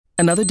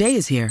Another day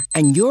is here,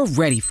 and you're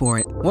ready for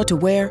it. What to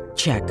wear?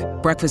 Check.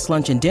 Breakfast,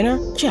 lunch, and dinner?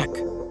 Check.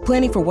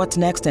 Planning for what's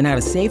next and how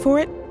to save for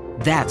it?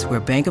 That's where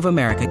Bank of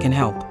America can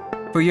help.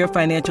 For your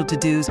financial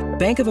to-dos,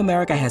 Bank of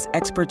America has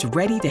experts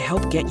ready to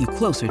help get you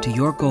closer to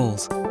your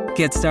goals.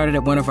 Get started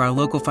at one of our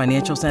local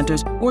financial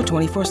centers or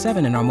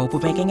 24/7 in our mobile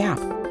banking app.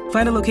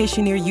 Find a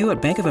location near you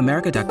at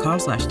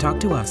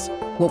bankofamerica.com/talktous.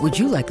 What would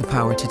you like the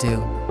power to do?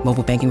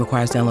 Mobile banking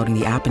requires downloading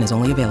the app and is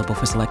only available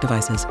for select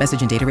devices.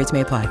 Message and data rates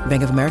may apply.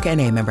 Bank of America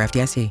N.A., member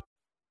FDIC.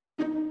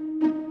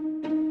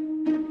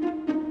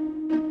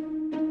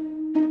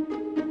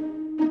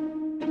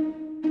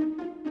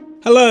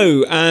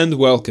 Hello and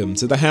welcome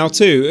to the How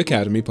To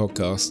Academy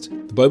podcast,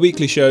 the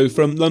bi-weekly show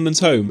from London's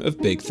home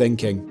of big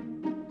thinking.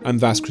 I'm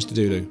Vas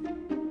Christodoulou.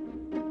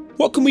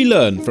 What can we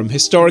learn from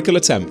historical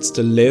attempts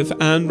to live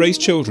and raise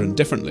children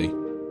differently?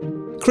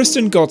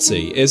 Kristen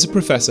Ghodsee is a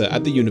professor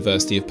at the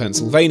University of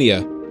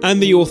Pennsylvania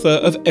and the author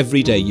of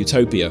Everyday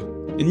Utopia,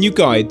 a new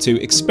guide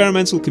to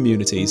experimental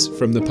communities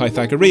from the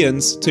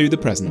Pythagoreans to the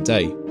present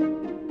day.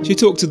 She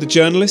talked to the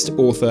journalist,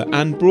 author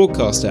and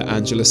broadcaster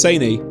Angela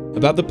Saini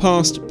about the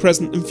past,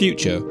 present and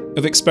future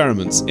of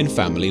experiments in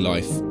family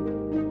life.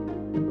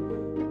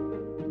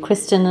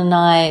 Kristen and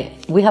I,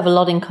 we have a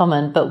lot in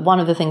common, but one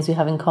of the things we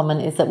have in common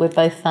is that we're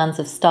both fans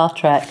of Star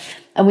Trek,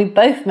 and we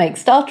both make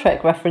Star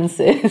Trek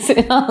references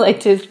in our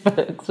latest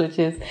books, which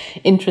is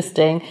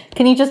interesting.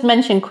 Can you just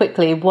mention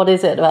quickly, what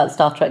is it about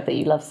Star Trek that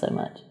you love so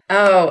much?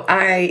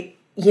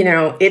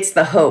 It's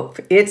the hope.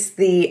 It's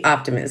the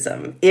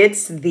optimism.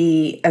 It's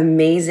the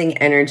amazing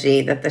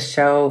energy that the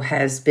show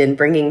has been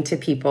bringing to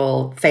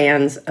people,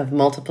 fans of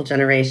multiple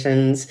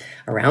generations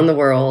around the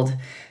world,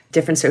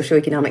 different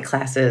socioeconomic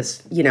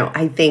classes.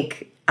 I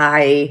think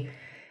I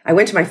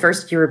went to my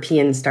first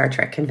European Star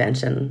Trek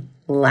convention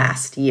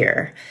last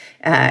year.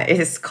 It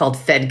is called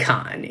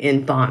FedCon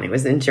in Bonn. It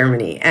was in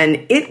Germany.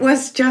 And it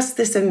was just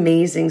this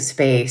amazing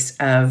space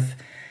of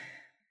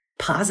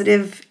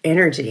positive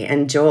energy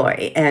and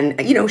joy and,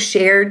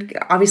 shared,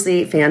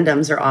 obviously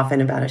fandoms are often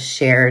about a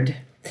shared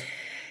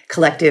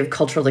collective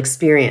cultural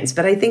experience.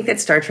 But I think that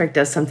Star Trek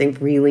does something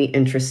really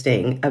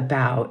interesting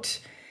about,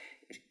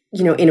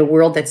 in a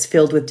world that's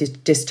filled with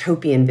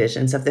dystopian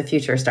visions of the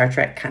future. Star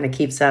Trek kind of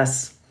keeps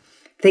us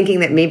thinking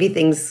that maybe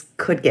things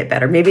could get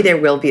better. Maybe there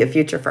will be a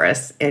future for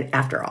us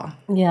after all.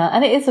 Yeah,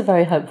 and it is a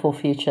very hopeful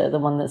future, the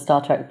one that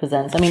Star Trek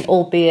presents. I mean,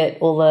 albeit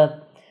all the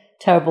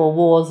terrible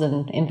wars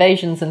and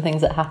invasions and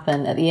things that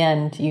happen, at the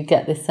end, you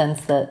get this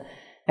sense that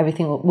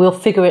we'll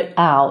figure it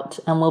out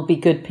and we'll be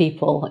good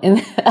people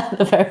at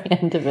the very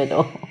end of it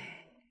all.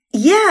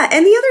 Yeah,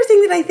 and the other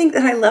thing that I think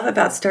that I love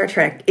about Star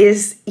Trek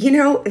is,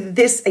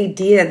 this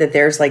idea that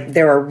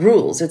there are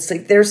rules. It's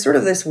like there's sort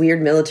of this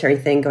weird military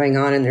thing going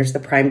on and there's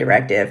the Prime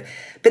Directive.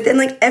 But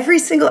then every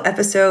single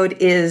episode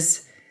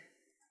is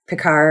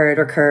Picard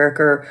or Kirk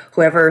or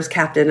whoever's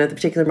captain at the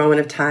particular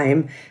moment of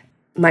time,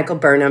 Michael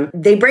Burnham,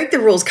 they break the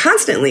rules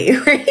constantly,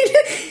 right?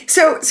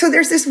 So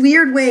there's this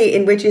weird way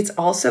in which it's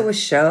also a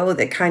show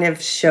that kind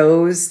of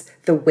shows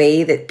the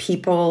way that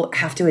people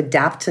have to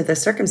adapt to the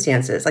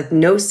circumstances. Like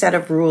no set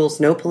of rules,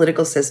 no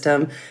political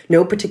system,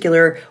 no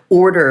particular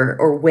order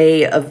or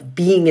way of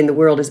being in the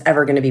world is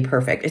ever going to be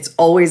perfect. It's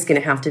always going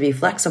to have to be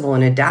flexible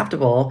and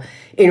adaptable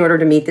in order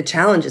to meet the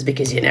challenges,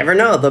 because you never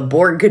know, the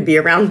Borg could be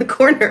around the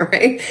corner,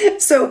 right?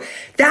 So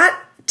that,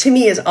 to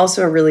me, is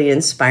also a really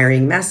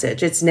inspiring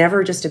message. It's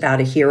never just about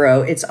a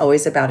hero. It's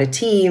always about a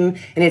team.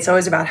 And it's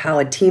always about how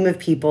a team of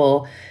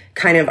people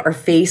kind of are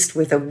faced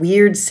with a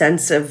weird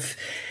sense of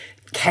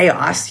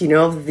chaos.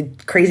 The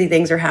crazy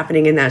things are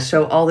happening in that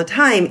show all the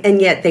time.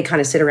 And yet they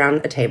kind of sit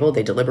around a table,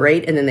 they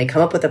deliberate, and then they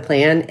come up with a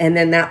plan. And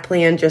then that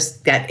plan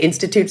that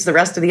institutes the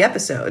rest of the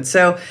episode.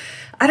 So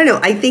I don't know.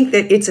 I think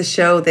that it's a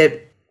show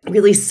that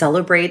really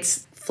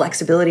celebrates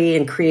flexibility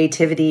and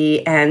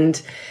creativity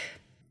and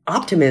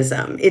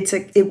optimism.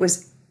 It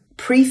was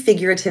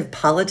prefigurative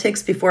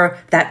politics before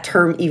that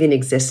term even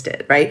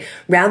existed, right?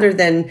 Rather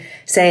than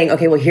saying,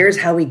 okay, well, here's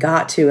how we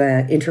got to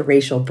an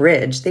interracial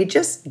bridge. They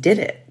just did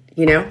it,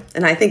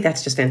 And I think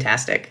that's just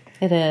fantastic.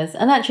 It is.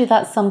 And actually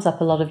that sums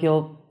up a lot of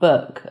your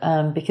book,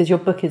 because your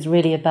book is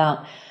really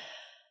about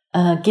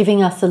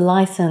giving us a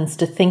license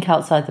to think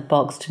outside the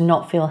box, to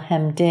not feel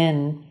hemmed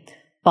in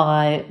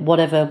by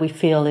whatever we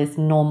feel is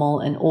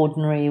normal and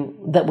ordinary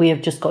that we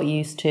have just got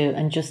used to,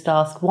 and just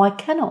ask, why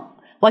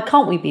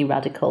can't we be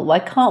radical? Why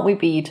can't we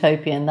be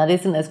utopian? That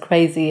isn't as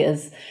crazy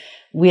as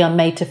we are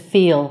made to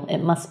feel it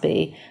must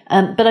be.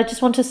 But I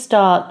just want to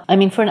start,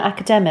 for an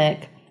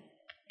academic,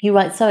 you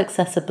write so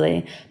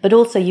accessibly, but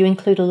also you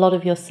include a lot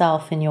of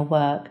yourself in your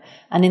work.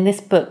 And in this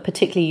book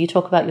particularly, you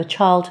talk about your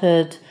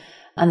childhood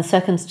and the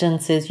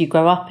circumstances you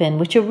grow up in,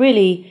 which are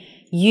really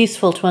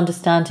useful to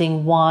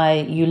understanding why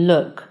you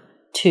look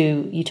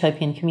to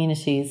utopian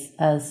communities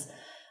as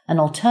an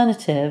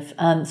alternative.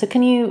 So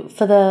can you,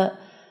 for the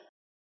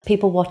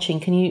people watching,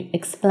 can you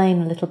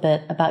explain a little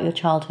bit about your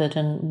childhood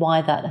and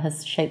why that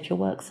has shaped your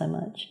work so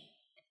much?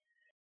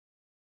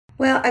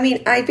 Well,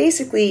 I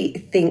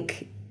basically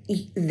think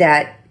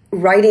that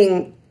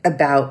writing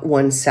about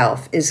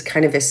oneself is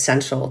kind of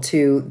essential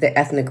to the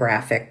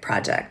ethnographic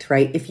project,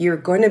 right? If you're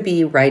going to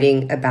be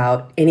writing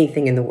about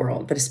anything in the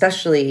world, but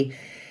especially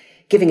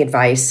giving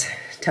advice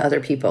to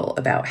other people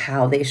about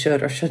how they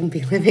should or shouldn't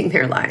be living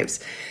their lives,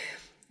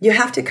 you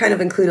have to kind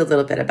of include a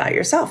little bit about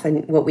yourself.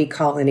 And what we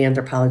call in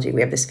anthropology,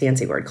 we have this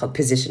fancy word called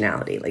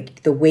positionality,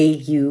 like the way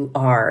you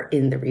are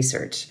in the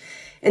research.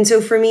 And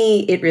so for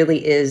me, it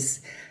really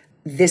is,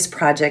 this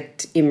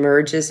project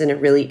emerges in a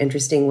really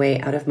interesting way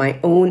out of my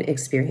own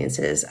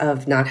experiences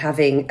of not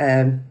having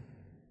I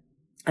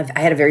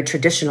had a very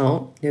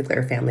traditional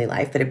nuclear family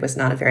life, but it was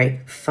not a very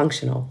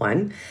functional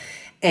one.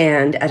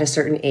 And at a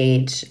certain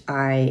age,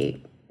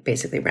 I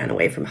basically ran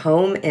away from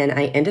home, and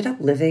I ended up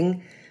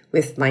living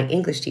with my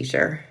English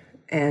teacher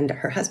and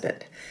her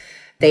husband.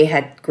 They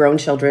had grown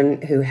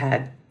children who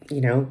had,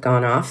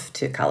 gone off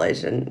to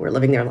college and were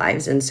living their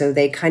lives. And so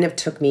they kind of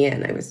took me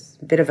in. I was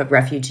a bit of a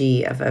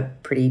refugee of a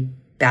pretty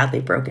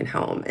badly broken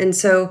home. And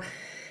so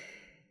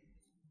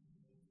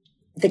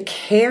the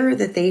care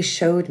that they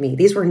showed me,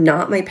 these were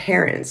not my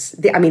parents.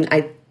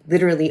 I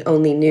literally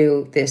only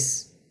knew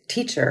this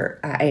teacher.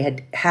 I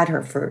had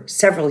her for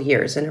several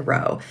years in a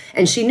row,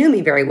 and she knew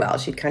me very well.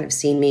 She'd kind of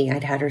seen me.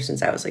 I'd had her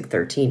since I was like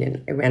 13,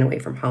 and I ran away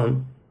from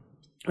home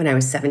when I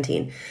was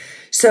 17.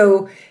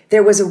 So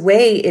there was a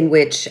way in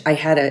which I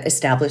had an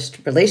established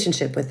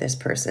relationship with this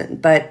person,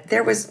 but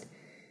there was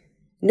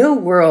no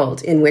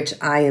world in which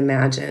I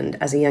imagined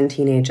as a young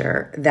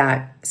teenager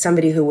that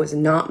somebody who was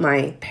not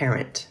my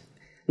parent,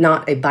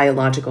 not a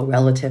biological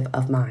relative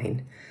of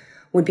mine,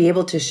 would be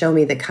able to show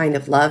me the kind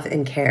of love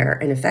and care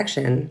and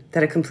affection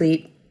that a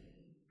complete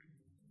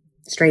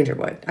stranger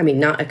would. I mean,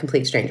 not a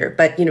complete stranger,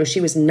 but,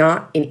 she was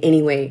not in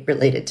any way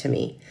related to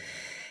me.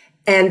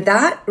 And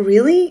that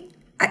really,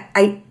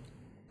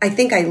 I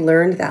think I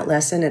learned that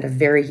lesson at a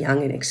very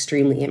young and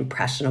extremely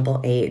impressionable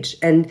age.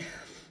 And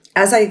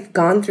as I've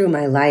gone through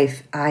my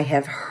life, I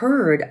have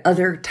heard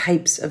other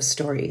types of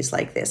stories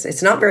like this.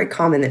 It's not very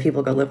common that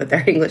people go live with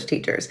their English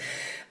teachers.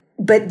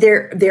 But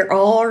there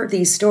are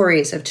these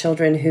stories of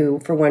children who,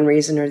 for one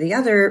reason or the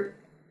other,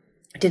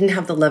 didn't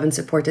have the love and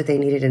support that they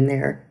needed in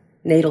their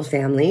natal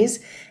families.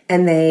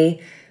 And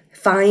they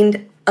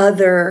find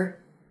other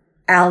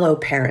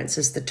alloparents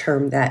is the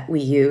term that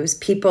we use.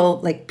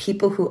 People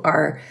who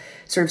are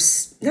sort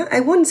of, I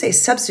wouldn't say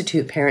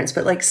substitute parents,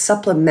 but like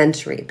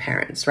supplementary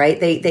parents, right?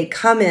 They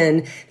come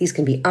in, these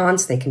can be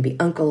aunts, they can be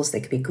uncles,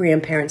 they could be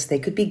grandparents, they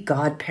could be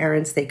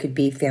godparents, they could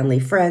be family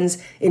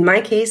friends. In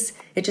my case,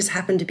 it just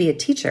happened to be a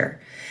teacher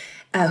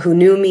who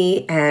knew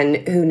me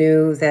and who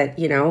knew that,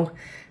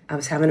 I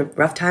was having a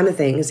rough time of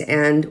things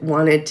and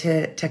wanted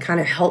to kind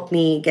of help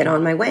me get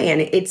on my way.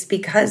 And it's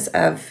because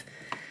of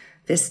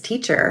this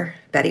teacher,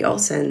 Betty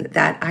Olson,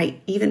 that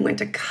I even went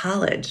to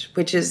college,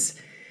 which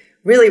is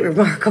really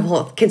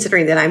remarkable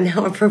considering that I'm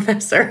now a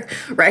professor,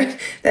 right?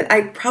 That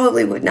I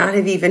probably would not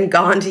have even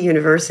gone to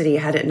university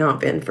had it not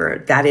been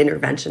for that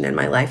intervention in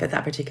my life at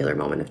that particular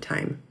moment of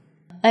time.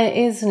 It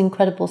is an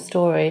incredible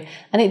story,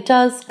 and it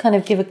does kind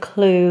of give a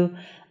clue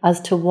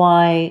as to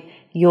why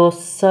you're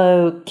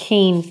so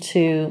keen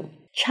to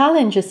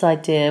challenge this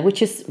idea,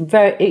 which is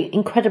very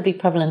incredibly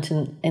prevalent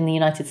in the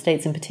United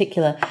States in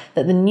particular,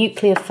 that the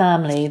nuclear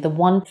family, the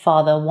one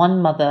father,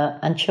 one mother,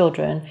 and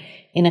children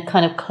in a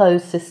kind of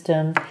closed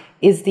system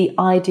is the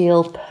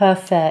ideal,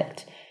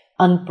 perfect,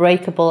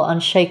 unbreakable,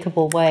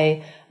 unshakable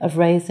way of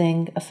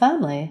raising a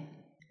family.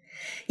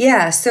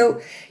 Yeah.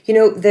 So,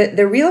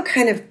 the real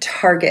kind of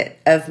target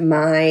of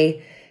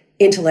my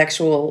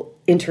intellectual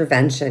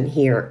intervention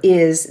here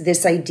is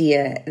this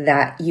idea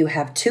that you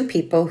have two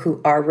people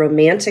who are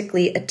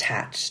romantically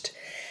attached,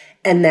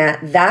 and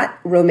that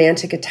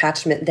romantic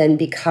attachment then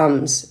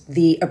becomes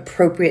the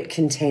appropriate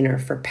container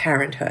for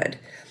parenthood,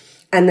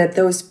 and that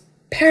those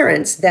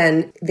parents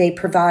then, they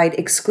provide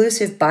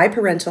exclusive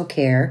biparental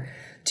care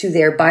to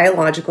their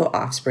biological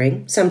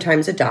offspring,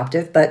 sometimes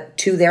adoptive, but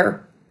to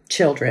their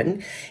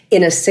children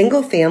in a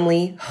single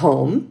family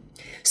home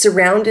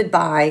surrounded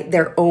by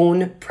their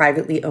own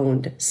privately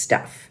owned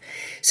stuff.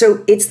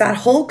 So it's that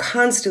whole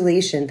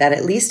constellation that,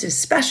 at least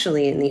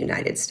especially in the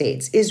United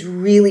States, is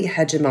really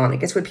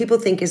hegemonic. It's what people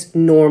think is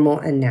normal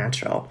and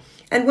natural.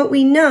 And what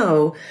we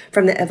know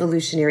from the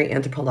evolutionary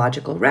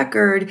anthropological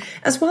record,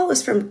 as well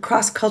as from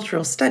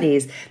cross-cultural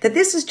studies, that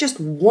this is just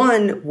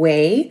one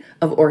way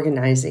of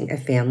organizing a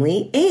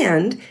family,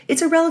 and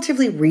it's a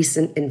relatively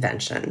recent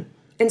invention.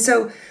 And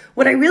so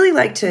what I really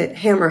like to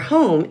hammer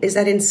home is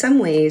that in some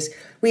ways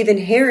we've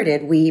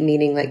inherited, we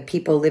meaning like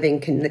people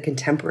living in the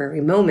contemporary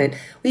moment,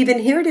 we've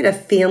inherited a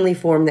family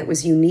form that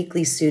was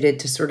uniquely suited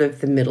to sort of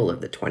the middle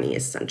of the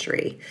 20th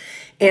century.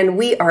 And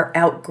we are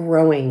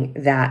outgrowing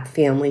that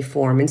family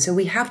form. And so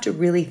we have to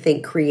really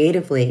think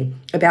creatively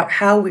about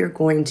how we're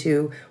going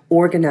to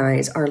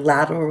organize our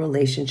lateral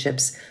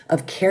relationships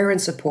of care and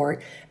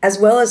support, as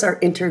well as our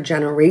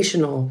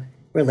intergenerational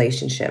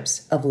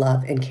relationships of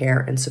love and care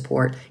and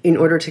support in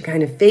order to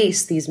kind of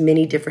face these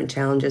many different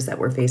challenges that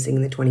we're facing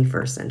in the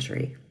 21st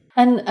century.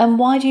 And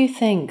why do you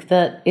think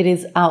that it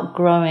is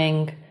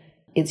outgrowing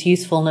its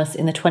usefulness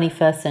in the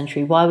 21st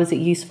century? Why was it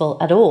useful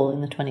at all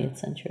in the 20th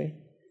century?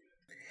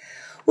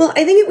 Well,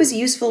 I think it was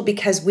useful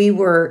because we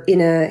were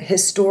in a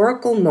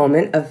historical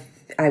moment of,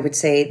 I would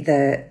say,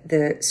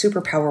 the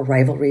superpower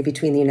rivalry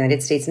between the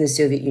United States and the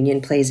Soviet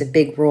Union plays a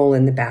big role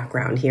in the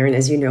background here. And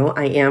as you know,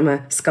 I am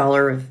a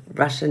scholar of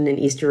Russian and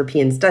East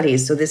European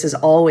studies. So this is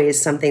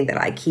always something that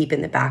I keep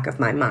in the back of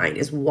my mind,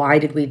 is why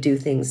did we do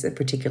things a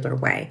particular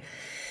way?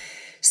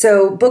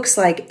 So books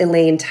like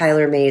Elaine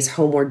Tyler May's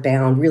Homeward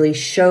Bound really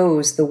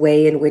shows the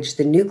way in which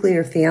the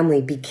nuclear family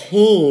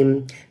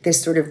became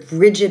this sort of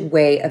rigid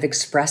way of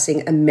expressing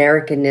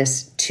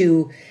Americanness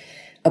to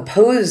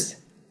oppose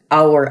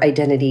our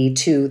identity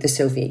to the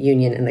Soviet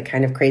Union and the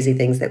kind of crazy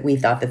things that we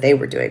thought that they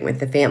were doing with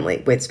the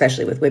family,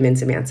 especially with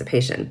women's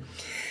emancipation.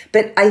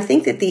 But I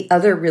think that the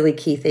other really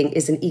key thing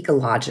is an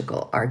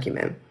ecological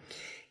argument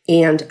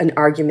and an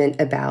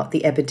argument about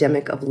the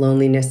epidemic of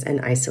loneliness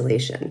and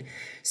isolation.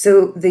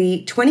 So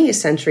the 20th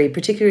century,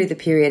 particularly the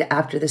period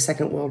after the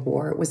Second World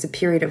War, was a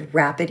period of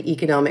rapid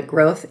economic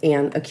growth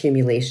and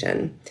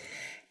accumulation.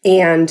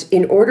 And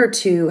in order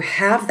to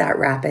have that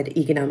rapid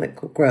economic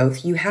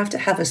growth, you have to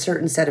have a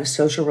certain set of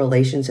social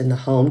relations in the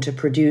home to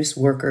produce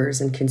workers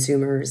and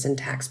consumers and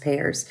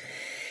taxpayers.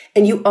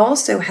 And you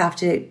also have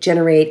to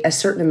generate a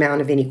certain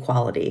amount of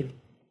inequality.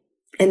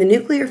 And the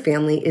nuclear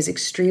family is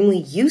extremely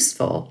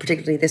useful,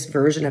 particularly this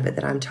version of it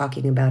that I'm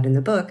talking about in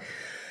the book,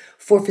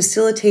 for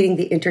facilitating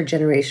the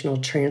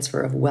intergenerational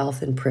transfer of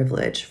wealth and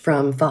privilege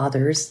from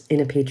fathers in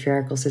a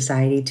patriarchal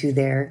society to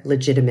their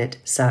legitimate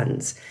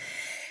sons.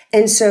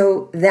 And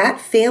so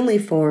that family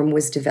form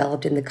was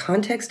developed in the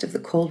context of the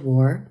Cold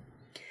War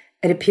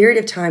at a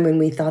period of time when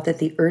we thought that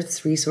the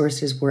Earth's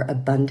resources were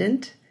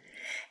abundant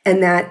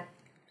and that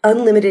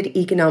unlimited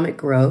economic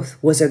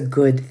growth was a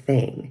good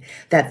thing,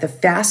 that the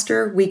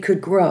faster we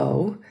could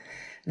grow,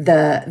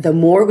 the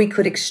more we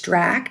could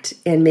extract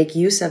and make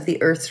use of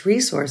the Earth's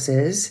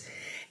resources.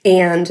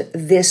 And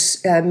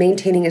this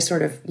maintaining a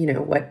sort of,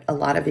 what a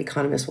lot of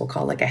economists will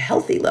call like a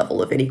healthy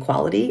level of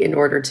inequality in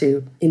order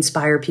to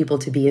inspire people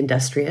to be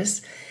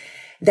industrious,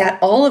 that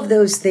all of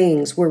those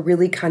things were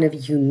really kind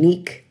of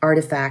unique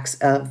artifacts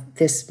of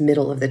this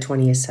middle of the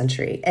 20th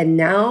century. And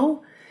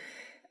now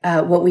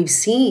what we've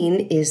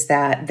seen is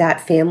that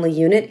that family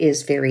unit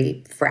is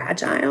very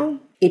fragile.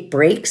 It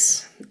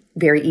breaks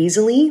very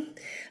easily.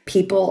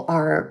 People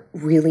are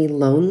really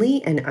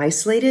lonely and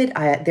isolated.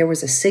 There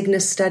was a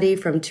Cygnus study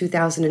from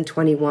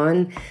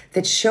 2021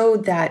 that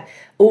showed that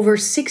over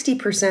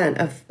 60%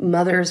 of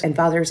mothers and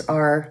fathers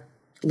are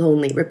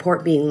lonely,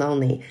 report being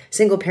lonely.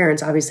 Single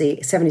parents, obviously,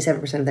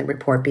 77% of them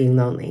report being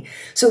lonely.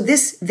 So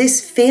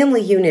this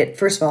family unit,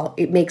 first of all,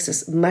 it makes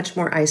us much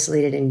more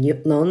isolated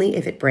and lonely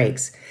if it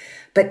breaks.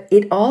 But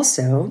it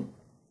also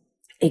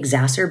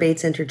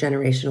exacerbates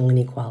intergenerational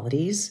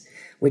inequalities,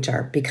 which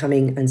are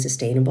becoming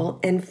unsustainable.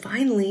 And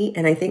finally,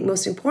 and I think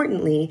most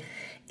importantly,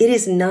 it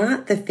is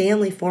not the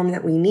family form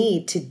that we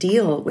need to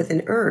deal with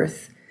an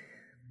Earth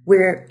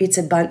where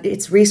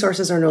its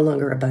resources are no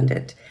longer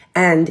abundant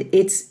and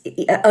its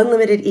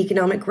unlimited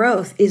economic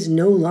growth is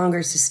no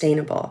longer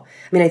sustainable.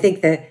 I mean, I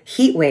think the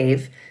heat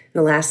wave in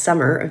the last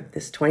summer of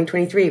this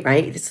 2023,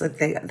 right? It's like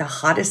the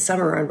hottest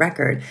summer on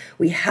record.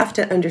 We have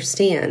to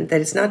understand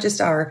that it's not just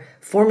our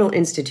formal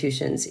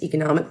institutions,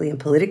 economically and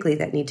politically,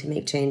 that need to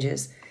make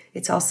changes.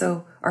 It's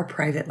also our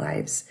private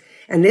lives.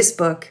 And this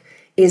book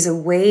is a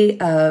way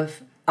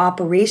of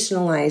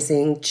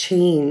operationalizing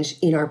change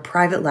in our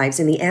private lives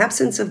in the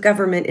absence of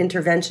government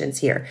interventions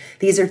here.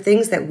 These are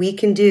things that we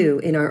can do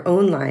in our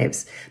own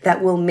lives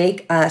that will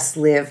make us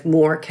live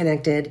more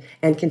connected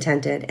and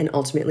contented and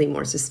ultimately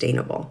more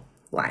sustainable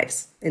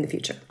lives in the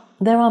future.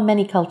 There are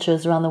many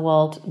cultures around the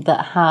world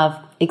that have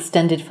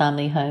extended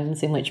family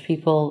homes in which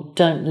people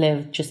don't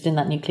live just in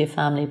that nuclear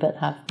family but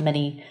have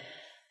many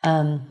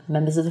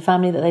members of the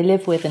family that they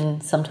live with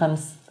and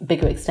sometimes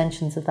bigger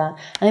extensions of that.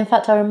 And in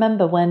fact, I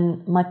remember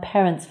when my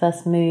parents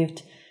first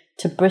moved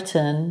to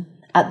Britain,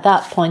 at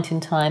that point in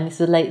time, this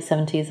is the late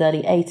 70s,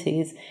 early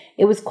 80s,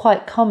 it was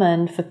quite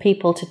common for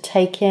people to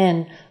take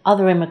in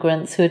other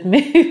immigrants who had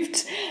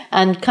moved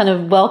and kind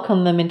of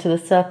welcome them into the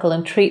circle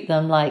and treat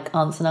them like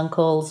aunts and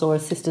uncles or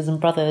sisters and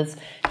brothers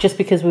just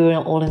because we were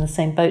all in the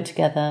same boat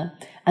together.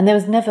 And there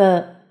was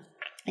never,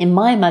 in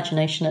my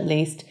imagination at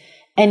least,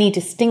 any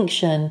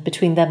distinction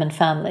between them and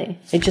family.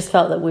 It just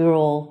felt that we were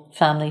all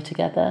family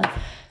together.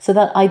 So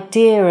that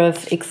idea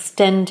of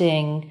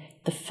extending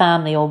the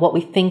family, or what we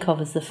think of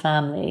as the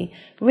family,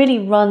 really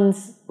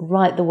runs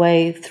right the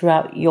way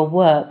throughout your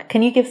work.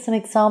 Can you give some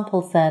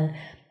examples then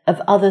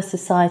of other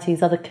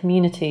societies, other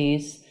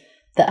communities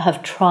that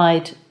have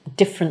tried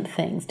different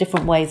things,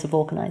 different ways of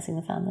organising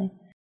the family?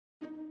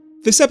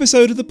 This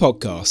episode of the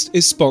podcast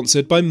is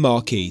sponsored by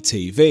Marquee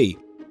TV.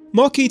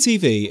 Marquee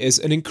TV is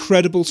an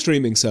incredible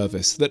streaming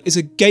service that is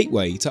a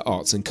gateway to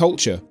arts and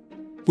culture.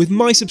 With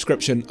my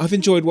subscription, I've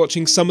enjoyed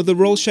watching some of the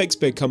Royal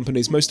Shakespeare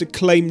Company's most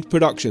acclaimed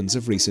productions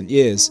of recent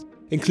years,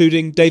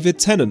 including David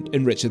Tennant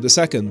in Richard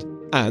II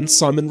and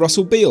Simon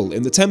Russell Beale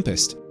in The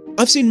Tempest.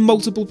 I've seen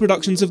multiple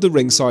productions of The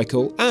Ring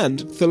Cycle and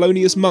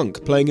Thelonious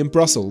Monk playing in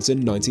Brussels in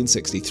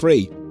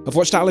 1963. I've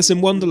watched Alice in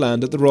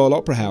Wonderland at the Royal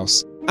Opera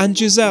House and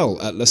Giselle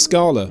at La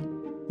Scala.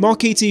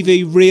 Marquee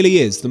TV really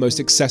is the most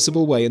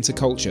accessible way into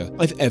culture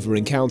I've ever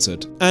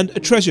encountered, and a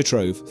treasure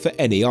trove for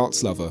any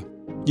arts lover.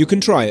 You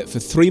can try it for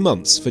 3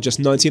 months for just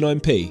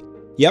 99p.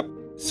 Yep,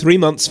 3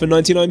 months for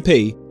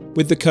 99p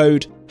with the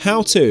code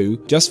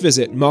HOWTO. Just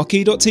visit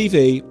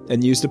marquee.tv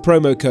and use the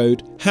promo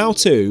code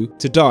HOWTO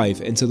to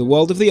dive into the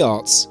world of the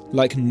arts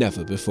like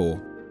never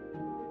before.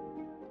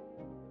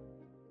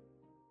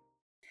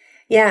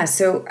 Yeah,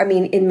 so I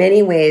mean, in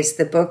many ways,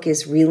 the book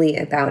is really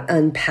about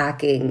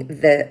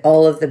unpacking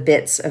all of the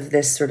bits of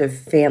this sort of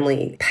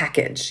family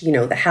package. You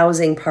know, the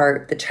housing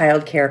part, the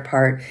childcare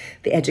part,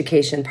 the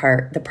education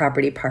part, the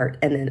property part,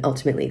 and then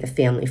ultimately the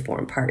family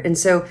form part. And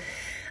so,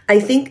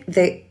 I think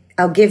that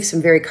I'll give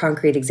some very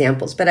concrete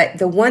examples. But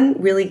the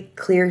one really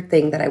clear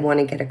thing that I want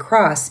to get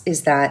across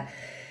is that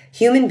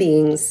human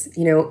beings,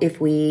 you know,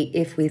 if we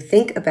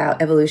think about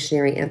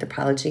evolutionary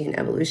anthropology and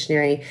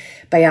evolutionary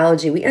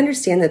biology, we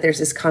understand that there's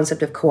this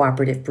concept of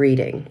cooperative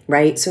breeding,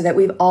 right? So that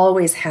we've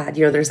always had,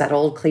 you know, there's that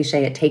old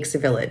cliche, it takes a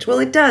village. Well,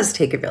 it does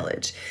take a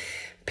village.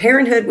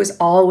 Parenthood was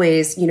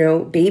always, you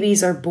know,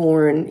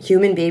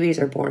 human babies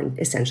are born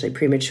essentially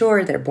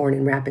premature. They're born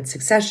in rapid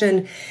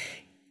succession,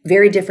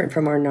 very different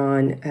from our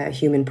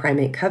non-human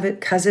primate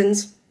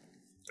cousins.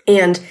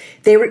 And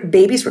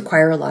babies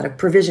require a lot of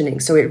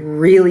provisioning. So it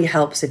really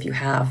helps if you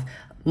have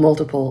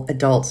multiple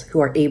adults who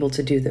are able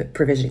to do the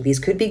provisioning. These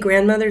could be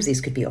grandmothers,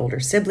 these could be older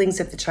siblings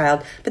of the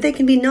child, but they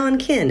can be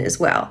non-kin as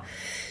well.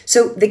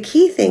 So the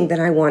key thing that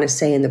I want to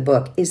say in the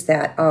book is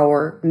that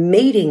our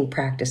mating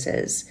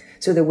practices,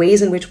 so the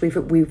ways in which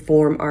we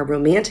form our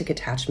romantic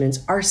attachments,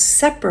 are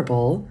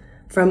separable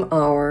from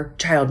our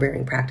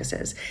childbearing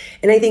practices.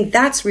 And I think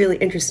that's really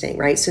interesting,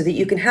 right? So that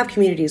you can have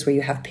communities where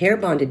you have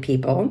pair-bonded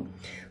people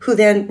who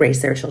then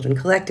raise their children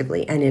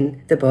collectively. And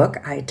in the book,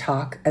 I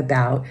talk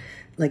about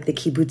like the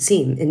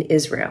kibbutzim in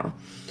Israel,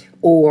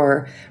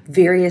 or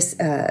various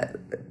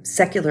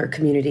secular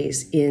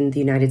communities in the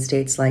United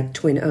States like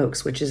Twin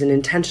Oaks, which is an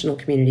intentional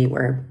community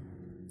where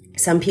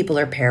some people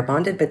are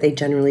pair-bonded, but they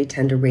generally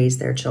tend to raise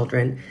their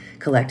children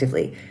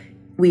collectively.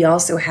 We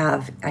also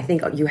have, I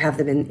think you have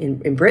them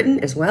in Britain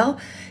as well,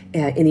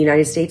 in the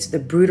United States, the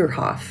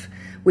Bruderhof,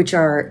 which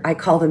are, I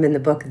call them in the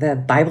book, the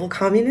Bible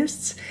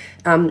communists.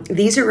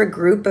 These are a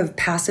group of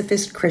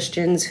pacifist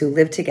Christians who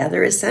live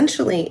together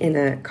essentially in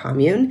a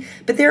commune,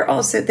 but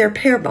they're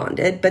pair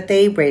bonded, but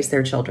they raise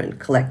their children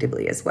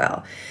collectively as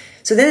well.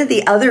 So then at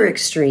the other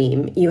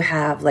extreme, you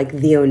have like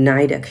the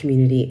Oneida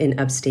community in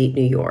upstate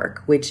New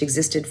York, which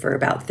existed for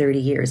about 30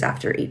 years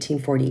after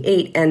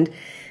 1848. And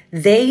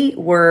they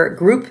were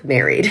group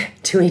married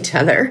to each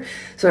other.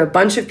 So a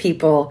bunch of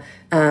people,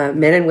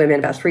 men and women,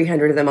 about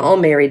 300 of them, all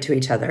married to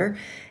each other.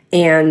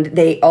 And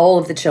all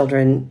of the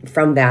children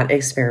from that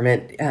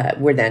experiment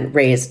were then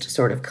raised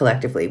sort of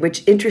collectively,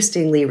 which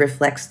interestingly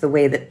reflects the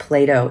way that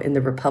Plato in the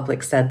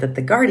Republic said that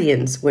the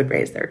guardians would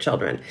raise their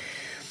children.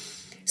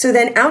 So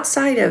then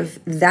outside of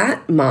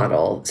that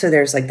model, so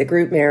there's like the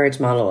group marriage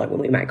model, like what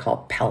we might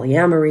call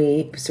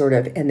polyamory, sort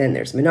of, and then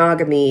there's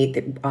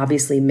monogamy.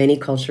 Obviously, many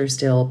cultures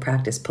still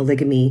practice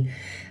polygamy.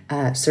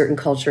 Certain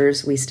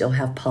cultures, we still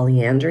have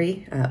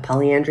polyandry.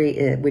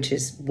 Polyandry, which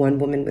is one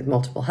woman with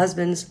multiple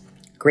husbands.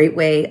 Great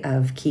way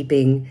of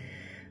keeping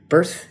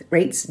birth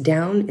rates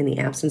down in the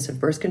absence of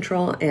birth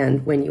control.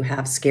 And when you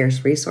have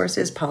scarce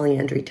resources,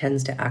 polyandry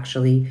tends to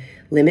actually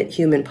limit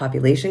human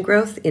population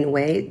growth in a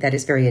way that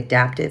is very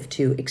adaptive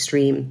to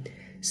extreme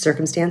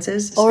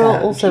circumstances. Or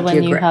also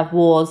when you have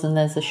wars and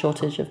there's a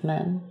shortage of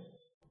men.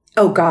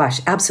 Oh,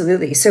 gosh,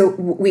 absolutely. So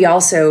we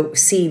also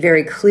see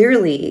very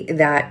clearly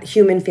that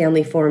human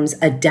family forms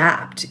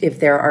adapt. If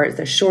there are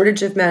the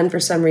shortage of men for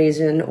some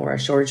reason or a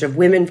shortage of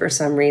women for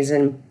some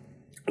reason,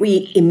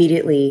 we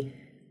immediately,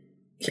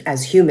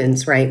 as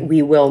humans, right,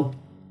 we will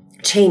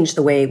change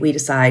the way we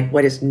decide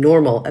what is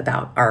normal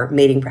about our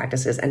mating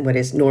practices and what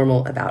is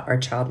normal about our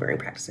childbearing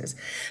practices.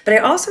 But I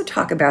also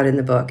talk about in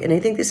the book, and I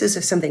think this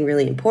is something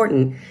really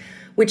important,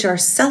 which are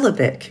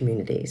celibate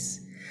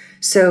communities.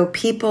 So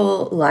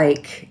people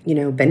like,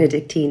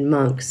 Benedictine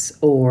monks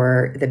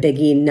or the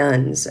Beguine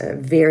nuns,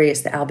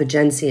 the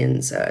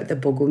Albigensians, the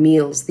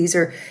Bogomils, these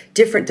are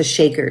different, the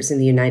Shakers in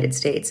the United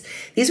States.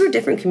 These were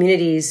different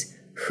communities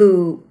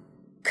who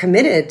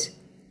committed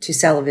to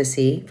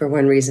celibacy for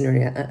one reason or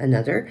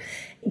another,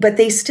 but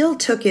they still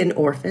took in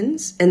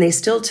orphans and they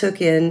still took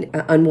in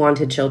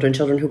unwanted children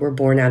who were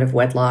born out of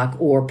wedlock,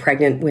 or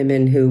pregnant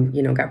women who,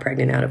 got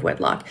pregnant out of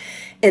wedlock.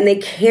 And they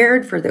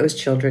cared for those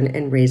children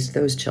and raised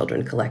those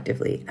children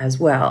collectively as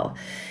well.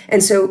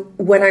 And so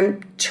what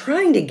I'm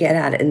trying to get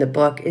at in the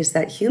book is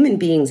that human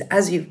beings,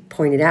 as you've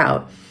pointed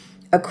out,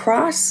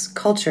 across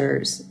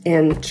cultures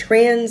and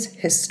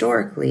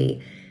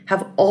historically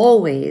have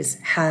always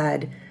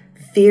had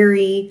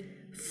very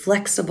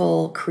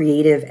flexible,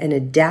 creative, and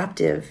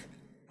adaptive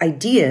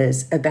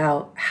ideas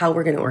about how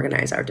we're going to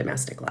organize our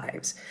domestic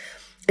lives.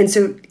 And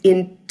so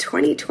in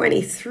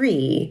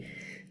 2023,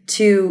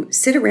 to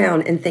sit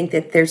around and think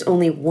that there's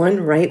only one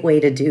right way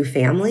to do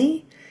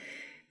family,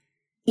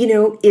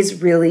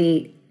 is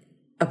really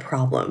a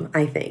problem,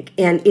 I think.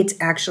 And it's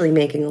actually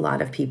making a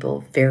lot of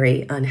people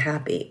very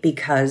unhappy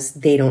because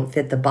they don't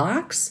fit the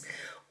box,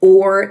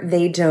 or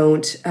they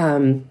don't,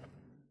 they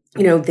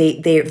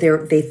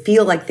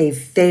feel like they've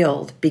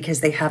failed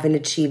because they haven't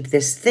achieved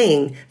this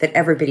thing that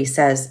everybody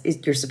says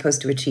you're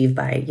supposed to achieve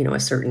by, a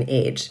certain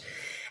age.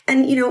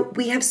 And,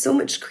 we have so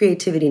much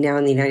creativity now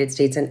in the United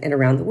States and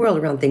around the world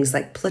around things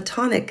like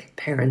platonic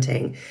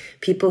parenting,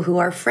 people who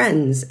are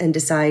friends and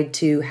decide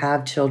to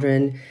have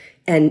children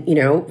and,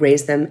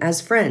 raise them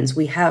as friends.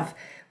 We have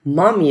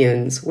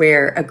mommunes,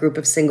 where a group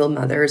of single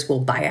mothers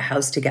will buy a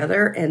house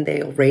together and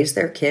they'll raise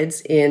their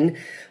kids in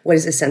what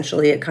is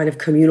essentially a kind of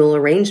communal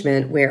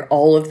arrangement where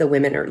all of the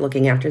women are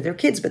looking after their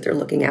kids, but they're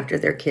looking after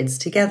their kids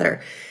together.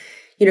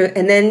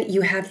 And then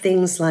you have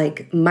things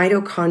like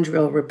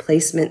mitochondrial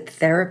replacement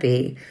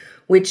therapy,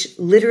 which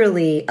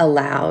literally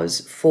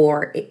allows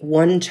for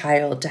one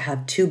child to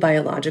have two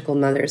biological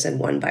mothers and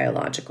one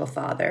biological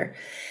father.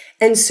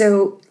 And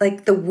so,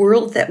 the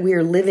world that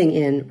we're living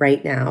in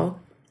right now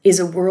is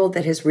a world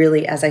that has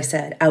really, as I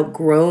said,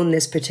 outgrown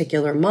this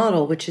particular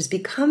model, which has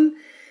become,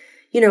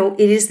 it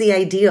is the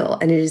ideal,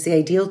 and it is the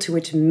ideal to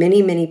which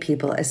many, many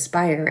people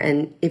aspire.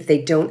 And if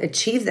they don't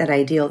achieve that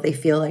ideal, they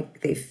feel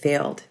like they've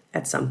failed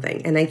at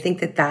something. And I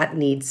think that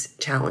needs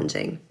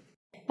challenging.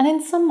 And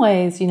in some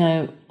ways,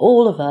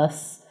 all of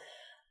us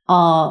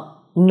are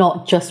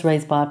not just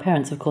raised by our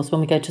parents. Of course,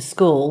 when we go to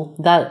school,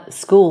 that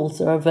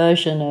schools are a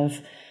version of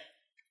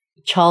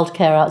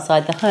childcare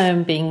outside the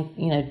home,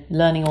 being,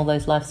 learning all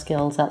those life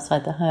skills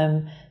outside the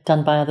home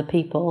done by other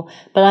people.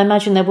 But I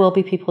imagine there will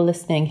be people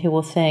listening who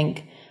will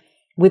think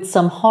with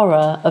some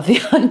horror of the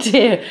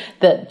idea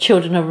that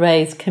children are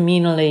raised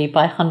communally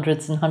by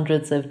hundreds and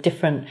hundreds of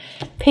different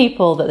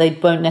people, that they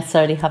won't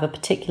necessarily have a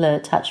particular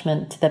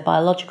attachment to their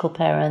biological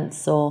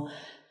parents or,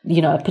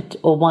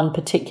 or one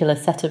particular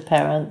set of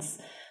parents.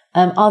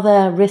 Are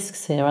there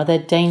risks here? Are there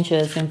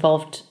dangers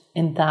involved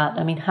in that?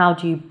 I mean, how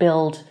do you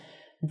build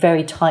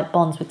very tight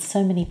bonds with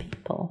so many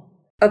people?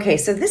 Okay,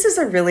 so this is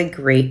a really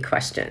great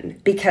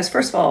question because,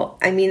 first of all,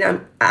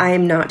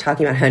 I'm not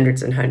talking about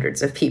hundreds and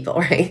hundreds of people,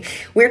 right?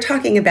 We're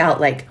talking about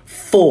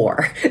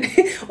 4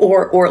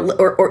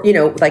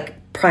 or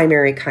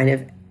primary kind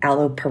of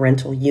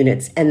alloparental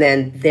units. And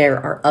then there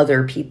are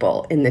other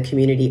people in the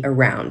community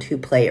around who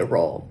play a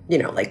role,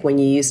 like when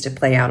you used to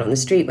play out on the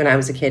street when I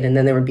was a kid, and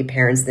then there would be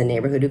parents in the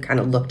neighborhood who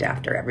kind of looked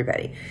after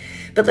everybody.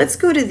 But let's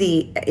go to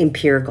the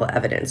empirical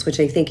evidence, which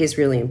I think is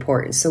really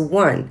important. So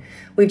one,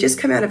 we've just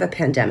come out of a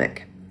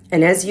pandemic.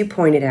 And as you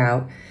pointed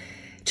out,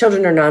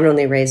 children are not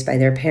only raised by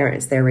their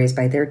parents, they're raised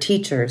by their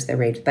teachers, they're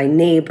raised by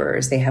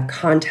neighbors, they have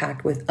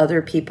contact with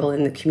other people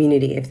in the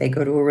community. If they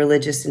go to a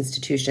religious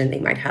institution, they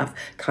might have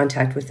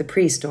contact with a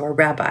priest or a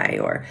rabbi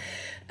or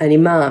an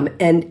imam.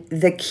 And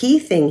the key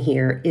thing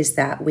here is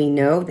that we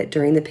know that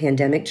during the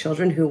pandemic,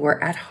 children who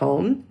were at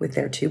home with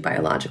their 2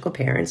 biological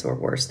parents, or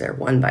worse, their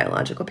 1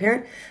 biological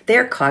parent, they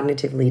are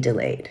cognitively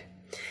delayed.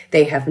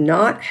 They have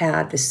not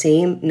had the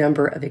same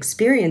number of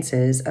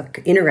experiences of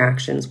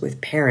interactions with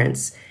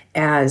parents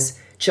as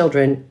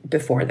children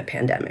before the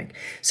pandemic.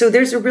 So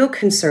there's a real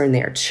concern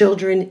there.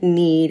 Children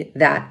need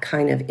that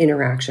kind of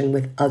interaction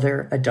with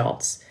other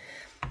adults.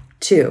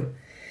 2,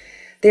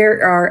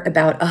 there are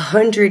about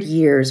 100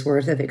 years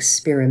worth of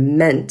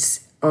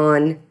experiments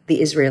on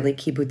the Israeli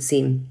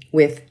kibbutzim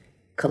with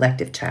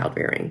collective child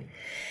rearing.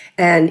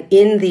 And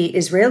in the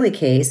Israeli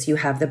case, you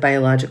have the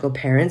biological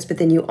parents, but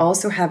then you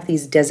also have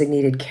these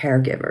designated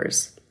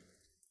caregivers.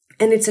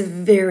 And it's a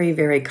very,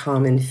 very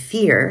common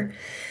fear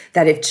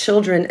that if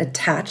children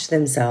attach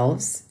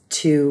themselves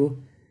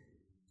to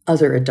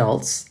other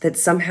adults, that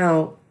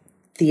somehow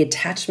the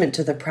attachment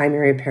to the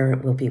primary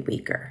parent will be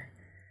weaker.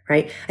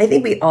 Right? I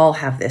think we all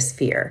have this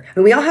fear.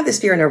 And we all have this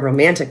fear in our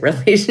romantic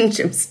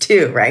relationships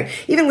too, right?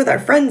 Even with our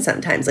friends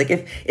sometimes.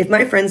 If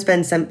my friend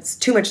spends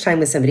too much time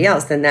with somebody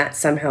else, then that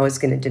somehow is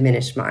going to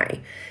diminish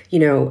my,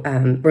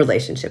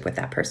 relationship with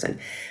that person.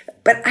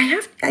 But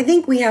I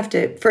think we have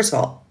to, first of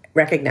all,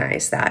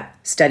 recognize that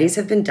studies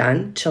have been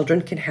done.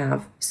 Children can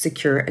have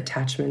secure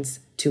attachments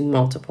to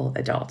multiple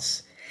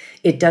adults.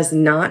 It does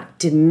not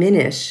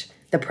diminish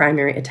the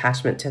primary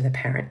attachment to the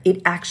parent.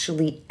 It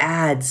actually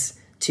adds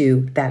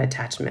to that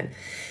attachment,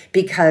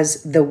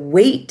 because the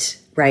weight,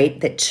 right,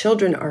 that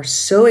children are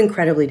so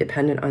incredibly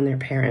dependent on their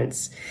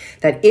parents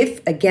that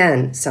if,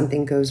 again,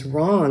 something goes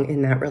wrong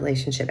in that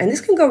relationship, and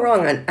this can go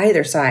wrong on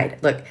either side.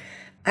 Look,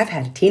 I've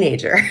had a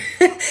teenager,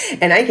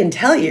 and I can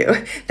tell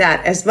you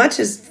that as much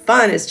as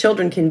fun as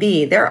children can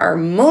be, there are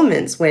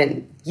moments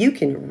when you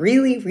can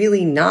really,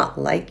 really not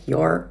like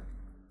your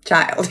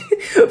child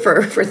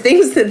for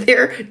things that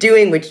they're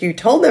doing, which you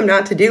told them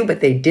not to do, but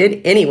they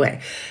did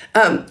anyway.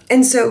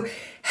 And so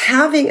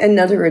having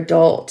another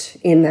adult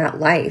in that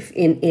life,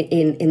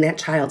 in that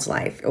child's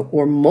life,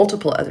 or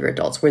multiple other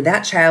adults, where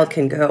that child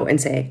can go and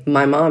say,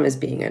 my mom is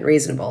being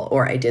unreasonable,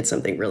 or I did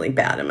something really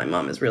bad and my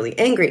mom is really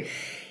angry,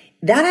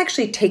 that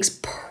actually takes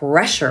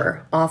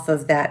pressure off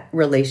of that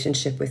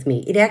relationship with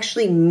me. It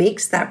actually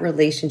makes that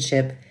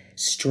relationship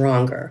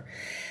stronger.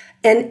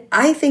 And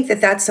I think that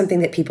that's something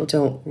that people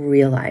don't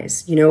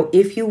realize. You know,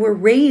 if you were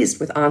raised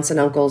with aunts and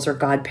uncles or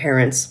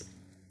godparents,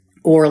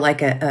 or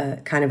like a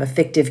kind of a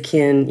fictive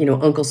kin, you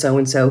know, Uncle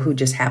so-and-so who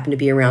just happened to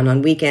be around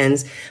on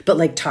weekends, but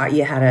like taught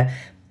you how to,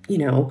 you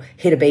know,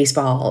 hit a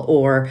baseball,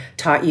 or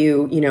taught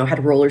you, you know, how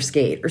to roller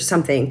skate or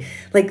something.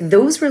 Like,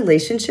 those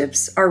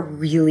relationships are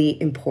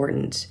really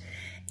important.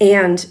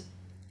 And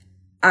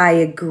I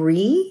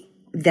agree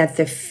that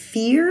the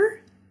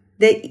fear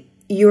that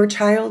your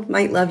child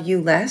might love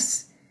you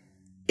less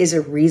is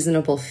a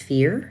reasonable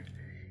fear.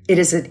 It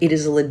is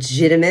a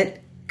legitimate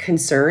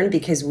concern,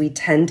 because we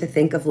tend to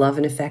think of love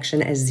and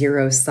affection as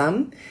zero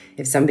sum.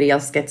 If somebody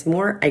else gets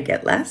more, I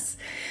get less.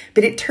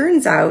 But it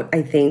turns out,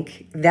 I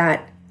think,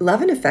 that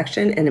love and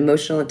affection and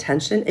emotional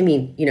attention, I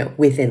mean, you know,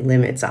 within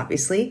limits,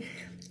 obviously,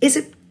 it's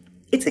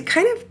a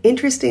kind of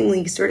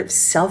interestingly sort of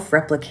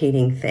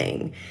self-replicating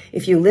thing.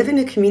 If you live in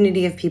a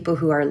community of people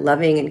who are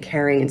loving and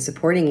caring and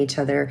supporting each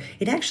other,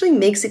 it actually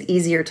makes it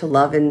easier to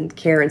love and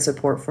care and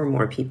support for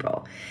more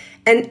people.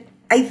 And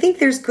I think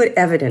there's good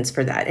evidence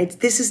for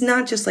that. This is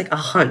not just like a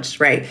hunch,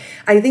 right?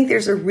 I think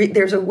there's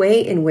a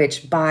way in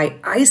which, by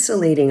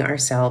isolating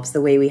ourselves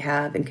the way we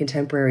have in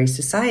contemporary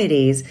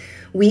societies,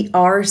 we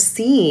are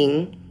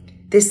seeing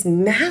this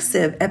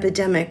massive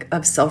epidemic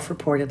of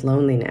self-reported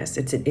loneliness.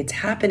 It's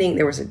happening.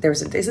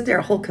 Isn't there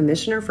a whole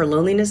commissioner for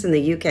loneliness in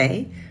the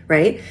UK,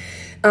 right?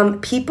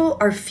 People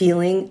are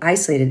feeling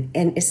isolated,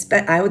 and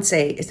I would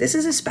say this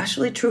is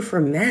especially true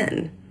for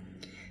men.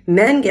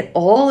 Men get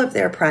all of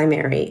their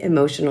primary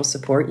emotional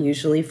support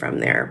usually from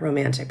their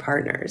romantic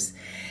partners.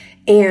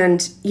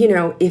 And, you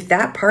know, if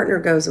that partner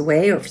goes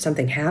away, or if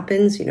something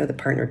happens, you know, the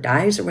partner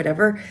dies or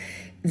whatever,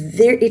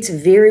 it's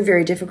very,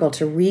 very difficult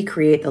to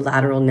recreate the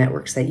lateral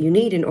networks that you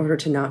need in order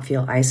to not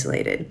feel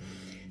isolated.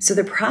 So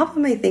the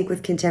problem, I think,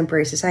 with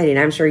contemporary society, and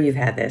I'm sure you've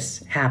had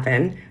this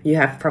happen, you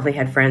have probably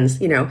had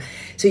friends, you know,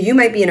 so you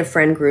might be in a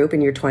friend group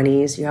in your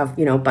 20s, you have,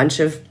 you know, a bunch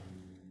of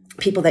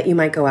people that you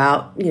might go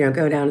out, you know,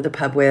 go down to the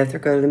pub with, or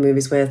go to the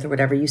movies with, or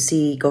whatever you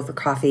see, go for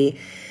coffee.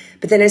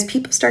 But then as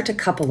people start to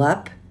couple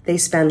up, they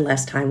spend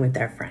less time with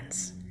their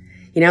friends,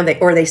 you know,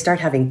 they start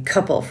having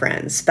couple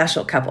friends,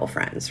 special couple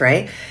friends,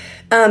 right?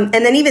 And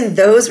then even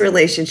those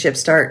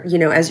relationships start, you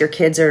know, as your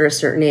kids are at a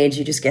certain age,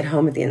 you just get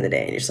home at the end of the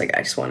day and you're just like,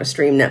 I just want to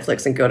stream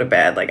Netflix and go to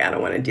bed. Like, I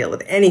don't want to deal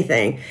with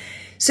anything.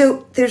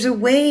 So there's a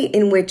way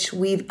in which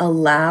we've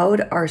allowed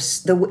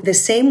the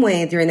same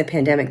way during the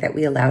pandemic that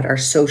we allowed our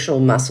social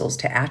muscles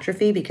to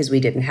atrophy because we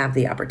didn't have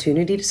the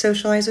opportunity to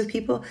socialize with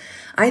people.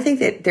 I think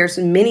that there's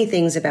many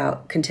things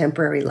about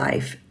contemporary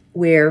life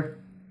where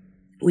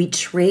we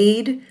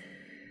trade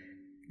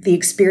the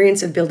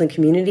experience of building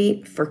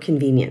community for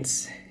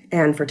convenience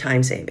and for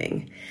time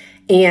saving.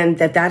 And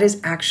that is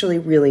actually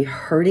really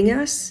hurting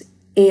us.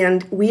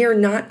 And we are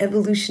not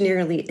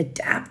evolutionarily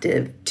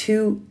adaptive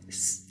to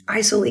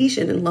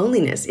isolation and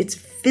loneliness. It's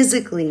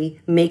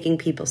physically making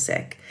people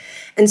sick.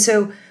 And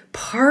so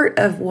part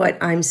of what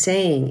I'm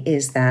saying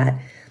is that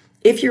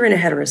if you're in a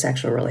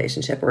heterosexual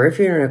relationship, or if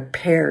you're in a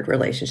paired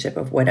relationship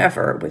of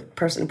whatever, with a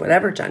person of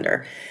whatever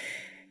gender,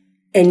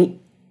 and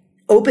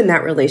open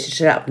that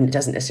relationship up, and it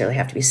doesn't necessarily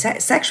have to be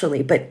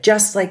sexually, but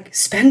just like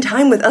spend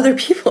time with other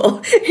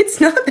people.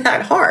 It's not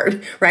that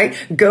hard, right?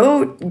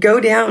 Go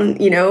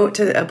down, you know,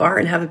 to a bar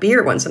and have a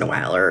beer once in a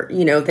while, or,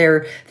 you know, there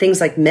are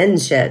things like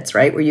men's sheds,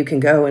 right? Where you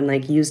can go and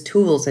like use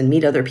tools and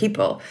meet other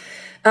people.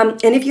 And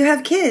if you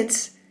have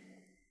kids,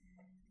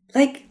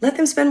 like, let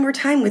them spend more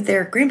time with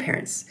their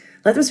grandparents.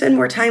 Let them spend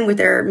more time with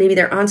maybe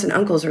their aunts and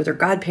uncles, or their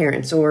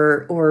godparents,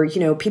 or, you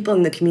know, people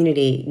in the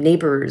community,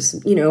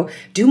 neighbors, you know,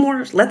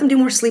 let them do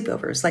more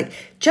sleepovers. Like,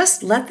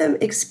 just let them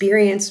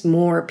experience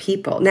more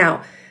people.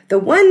 Now, the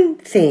one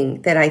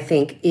thing that I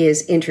think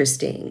is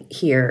interesting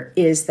here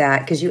is that,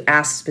 because you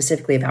asked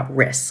specifically about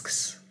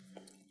risks,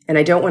 and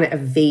I don't want to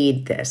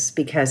evade this,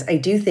 because I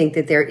do think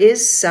that there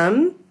is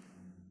some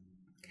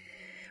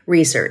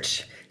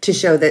research to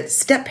show that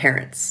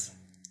step-parents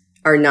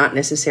are not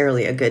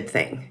necessarily a good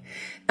thing.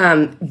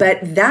 But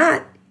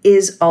that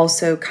is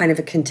also kind of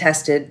a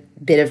contested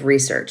bit of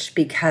research,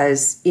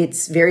 because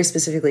it's very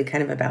specifically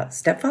kind of about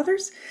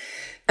stepfathers.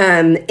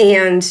 And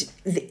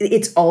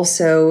it's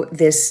also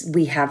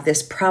we have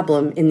this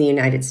problem in the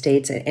United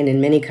States and in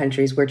many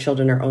countries where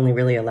children are only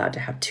really allowed to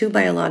have two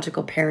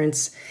biological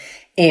parents,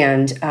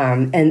 and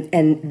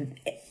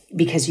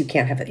because you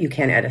can't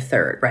add a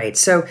third, right?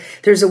 So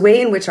there's a way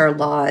in which our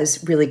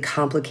laws really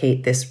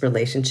complicate this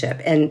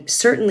relationship. And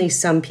certainly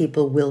some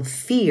people will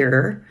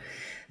fear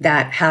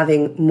that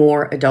having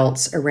more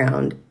adults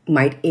around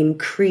might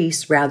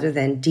increase rather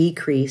than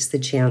decrease the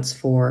chance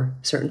for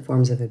certain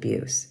forms of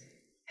abuse.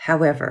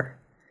 However,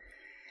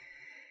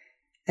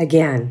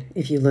 again,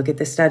 if you look at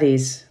the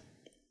studies,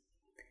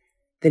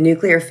 the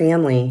nuclear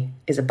family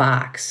is a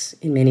box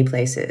in many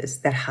places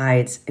that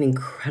hides an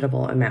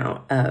incredible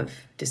amount of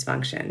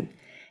dysfunction.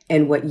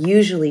 And what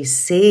usually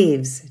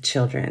saves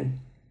children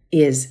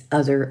is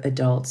other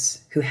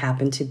adults who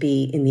happen to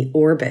be in the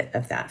orbit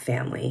of that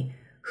family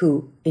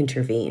who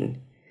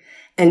intervene.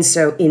 And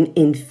so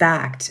in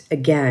fact,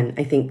 again,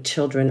 I think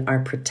children are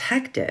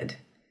protected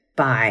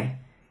by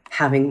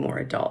having more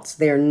adults.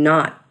 They are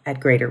not at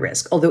greater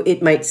risk, although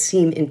it might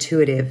seem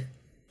intuitive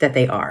that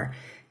they are.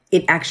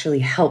 It actually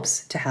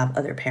helps to have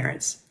other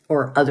parents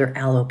or other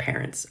allo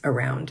parents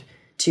around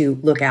to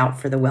look out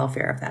for the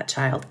welfare of that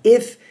child.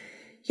 If,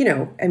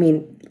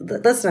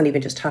 let's not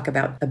even just talk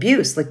about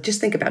abuse. Like,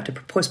 just think about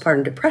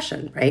postpartum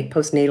depression, right?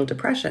 Postnatal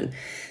depression.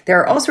 There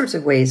are all sorts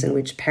of ways in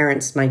which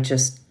parents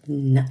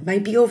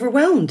might be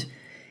overwhelmed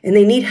and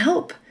they need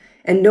help,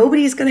 and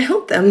nobody's going to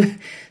help them.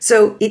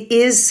 So it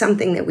is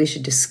something that we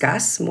should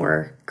discuss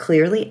more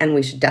clearly, and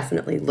we should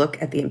definitely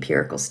look at the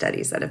empirical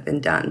studies that have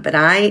been done. But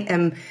I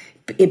am,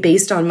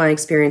 based on my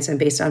experience and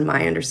based on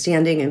my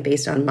understanding and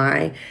based on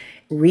my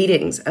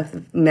readings of the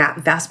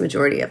vast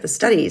majority of the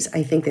studies,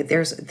 I think that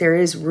there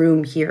is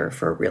room here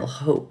for real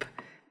hope,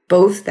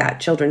 both that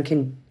children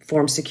can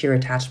form secure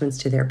attachments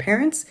to their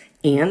parents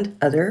and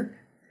other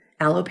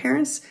allo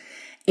parents,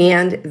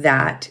 and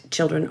that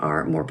children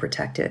are more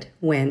protected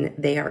when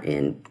they are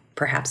in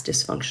perhaps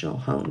dysfunctional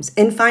homes.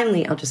 And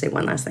finally, I'll just say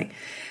one last thing.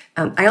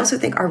 I also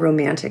think our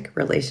romantic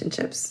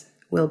relationships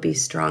will be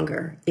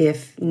stronger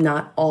if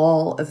not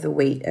all of the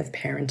weight of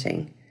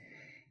parenting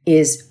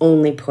is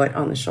only put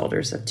on the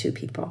shoulders of two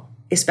people,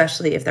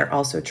 especially if they're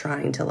also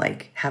trying to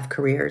have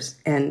careers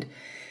and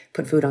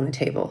put food on the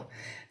table.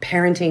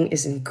 Parenting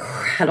is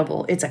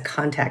incredible. It's a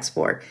contact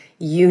sport.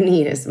 You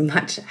need as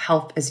much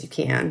help as you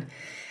can.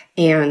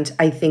 And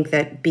I think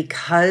that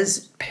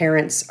because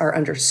parents are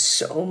under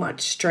so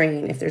much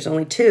strain, if there's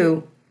only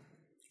two,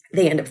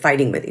 they end up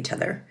fighting with each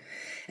other.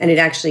 And it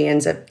actually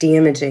ends up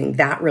damaging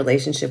that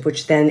relationship,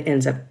 which then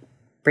ends up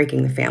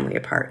breaking the family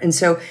apart. And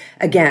so,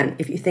 again,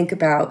 if you think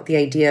about the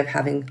idea of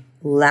having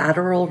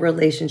lateral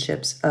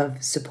relationships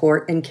of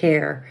support and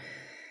care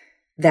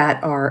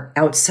that are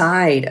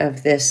outside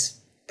of this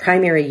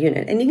primary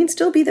unit, and you can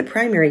still be the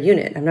primary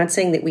unit. I'm not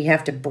saying that we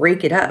have to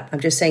break it up. I'm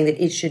just saying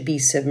that it should be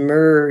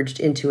submerged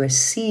into a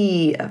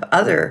sea of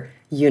other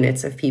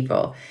units of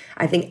people.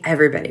 I think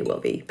everybody will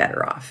be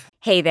better off.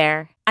 Hey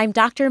there, I'm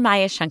Dr.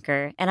 Maya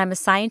Shankar, and I'm a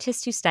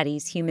scientist who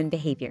studies human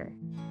behavior.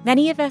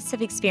 Many of us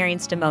have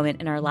experienced a moment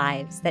in our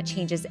lives that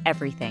changes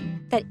everything,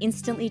 that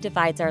instantly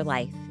divides our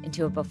life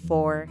into a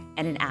before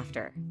and an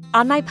after.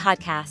 On my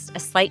podcast, A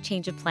Slight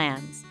Change of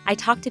Plans, I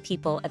talk to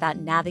people about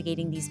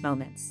navigating these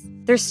moments.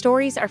 Their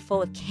stories are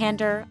full of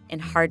candor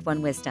and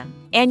hard-won wisdom.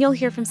 And you'll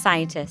hear from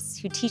scientists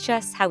who teach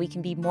us how we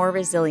can be more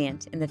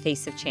resilient in the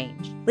face of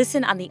change.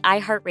 Listen on the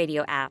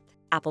iHeartRadio app,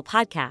 Apple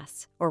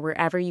Podcasts, or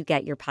wherever you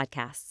get your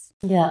podcasts.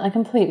 Yeah, I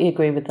completely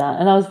agree with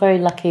that. And I was very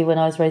lucky when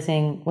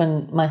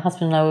my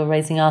husband and I were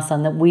raising our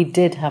son, that we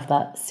did have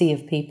that sea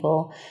of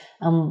people.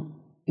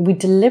 We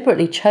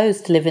deliberately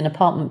chose to live in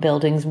apartment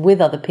buildings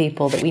with other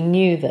people that we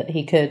knew that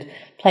he could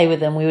play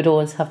with them. We would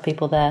always have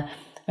people there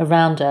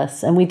around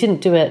us. And we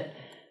didn't do it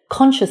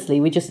consciously.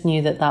 We just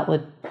knew that that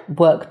would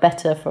work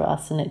better for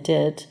us, and it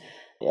did.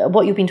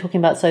 What you've been talking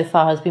about so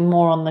far has been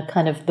more on the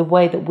kind of the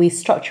way that we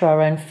structure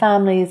our own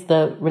families,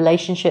 the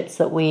relationships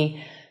that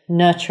we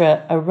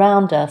nurture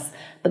around us.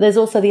 But there's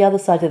also the other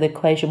side of the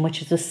equation,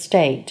 which is the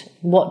state.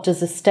 What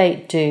does the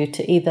state do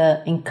to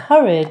either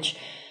encourage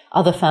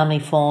other family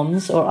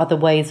forms or other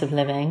ways of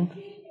living,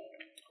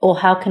 or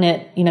how can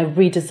it,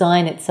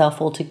 redesign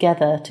itself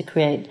altogether to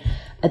create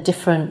a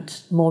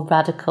different, more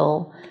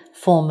radical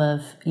form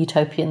of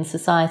utopian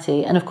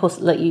society? And of course,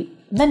 like you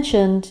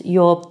mentioned,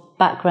 your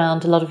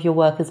background, a lot of your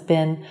work has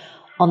been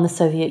on the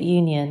Soviet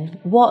Union.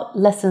 What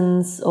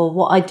lessons or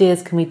what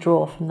ideas can we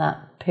draw from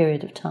that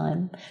period of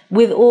time,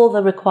 with all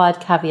the required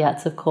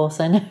caveats? Of course,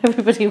 I know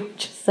everybody would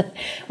just say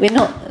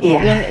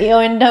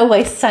you're in no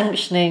way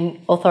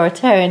sanctioning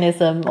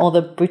authoritarianism or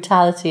the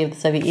brutality of the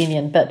Soviet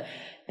Union, but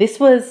this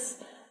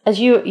was, as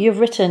you've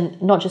written,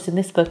 not just in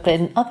this book but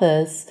in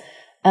others,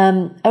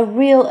 a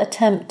real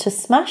attempt to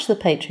smash the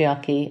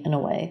patriarchy in a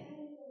way.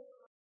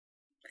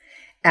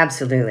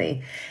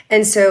 Absolutely.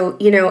 And so,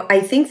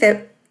 I think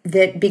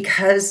that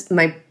because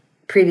my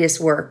previous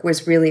work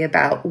was really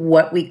about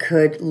what we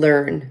could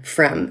learn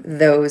from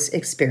those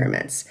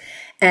experiments.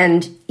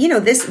 And,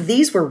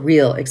 these were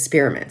real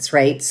experiments,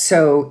 right?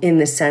 So in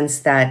the sense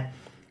that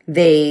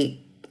they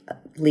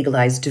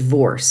legalized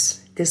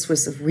divorce. This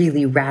was a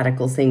really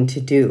radical thing to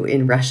do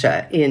in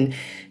Russia in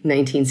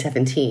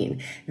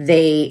 1917.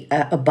 They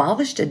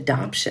abolished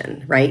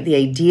adoption, right? The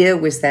idea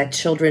was that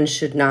children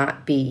should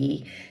not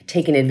be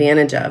taken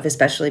advantage of,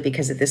 especially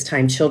because at this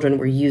time children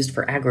were used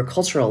for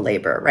agricultural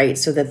labor, right?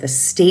 So that the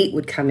state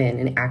would come in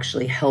and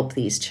actually help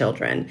these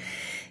children.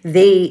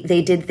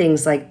 They did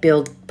things like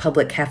build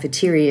public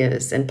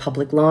cafeterias and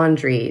public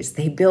laundries.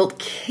 They built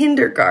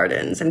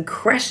kindergartens and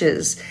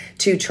creches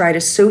to try to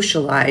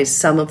socialize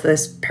some of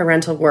this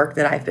parental work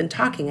that I've been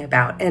talking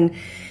about. And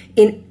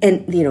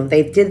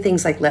they did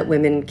things like let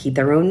women keep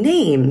their own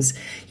names,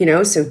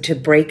 so to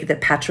break the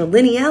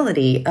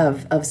patrilineality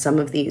of some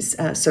of these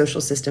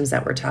social systems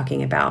that we're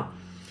talking about.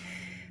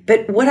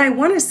 But what I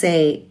want to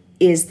say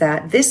is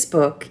that this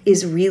book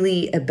is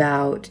really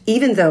about,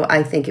 even though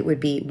I think it would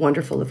be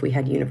wonderful if we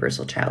had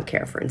universal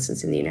childcare, for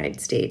instance, in the United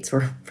States,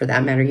 or for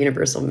that matter,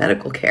 universal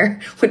medical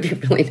care would be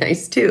really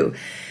nice too.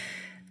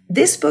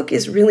 This book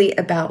is really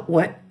about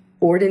what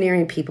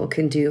ordinary people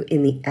can do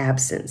in the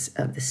absence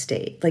of the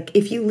state. Like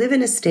if you live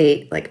in a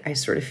state, like I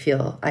sort of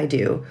feel I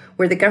do,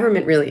 where the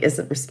government really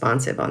isn't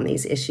responsive on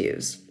these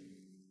issues.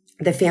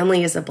 The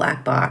family is a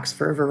black box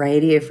for a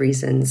variety of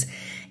reasons,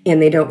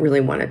 and they don't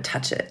really want to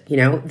touch it. You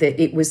know, that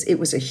it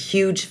was a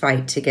huge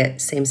fight to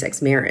get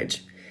same-sex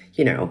marriage,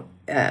 you know,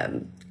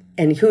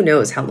 and who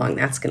knows how long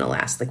that's going to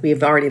last. Like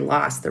we've already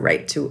lost the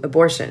right to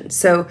abortion.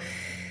 So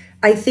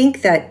I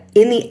think that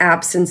in the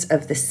absence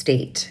of the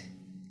state,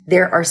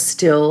 there are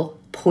still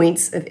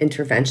points of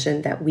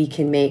intervention that we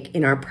can make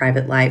in our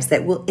private lives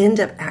that will end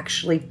up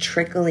actually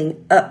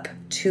trickling up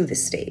to the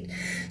state.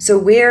 So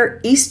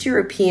where East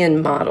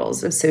European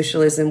models of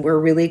socialism were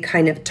really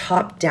kind of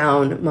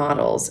top-down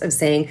models of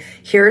saying,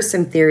 here are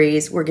some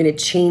theories, we're going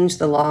to change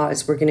the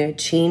laws, we're going to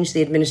change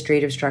the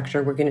administrative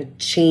structure, we're going to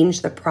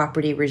change the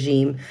property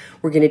regime,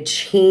 we're going to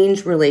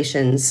change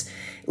relations,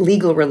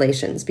 legal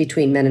relations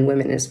between men and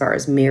women as far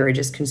as marriage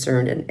is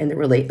concerned.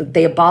 And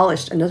they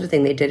abolished, another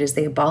thing they did is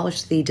they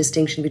abolished the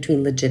distinction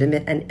between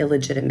legitimate and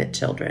illegitimate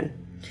children.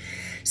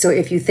 So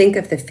if you think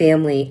of the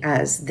family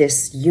as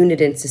this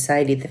unit in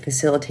society that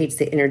facilitates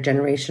the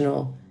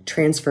intergenerational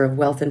transfer of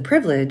wealth and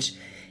privilege,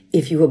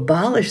 if you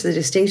abolish the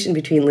distinction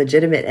between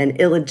legitimate and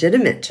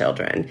illegitimate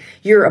children,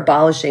 you're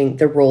abolishing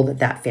the role that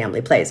that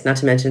family plays. Not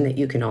to mention that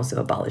you can also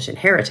abolish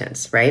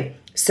inheritance, right?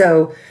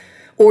 So,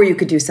 or you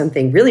could do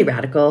something really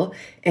radical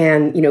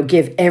and, you know,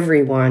 give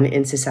everyone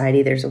in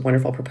society, there's a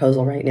wonderful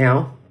proposal right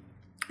now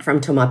from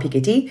Thomas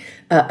Piketty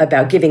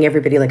about giving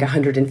everybody like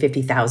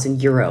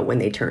 150,000 euro when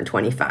they turn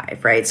 25,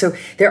 right? So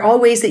there are all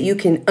ways that you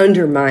can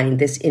undermine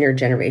this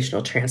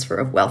intergenerational transfer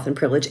of wealth and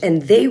privilege.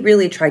 And they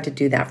really tried to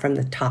do that from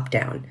the top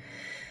down.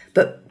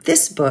 But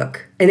this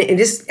book, and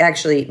this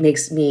actually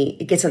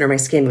it gets under my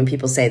skin when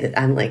people say that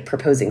I'm like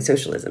proposing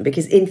socialism,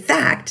 because in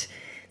fact,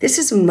 this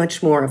is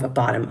much more of a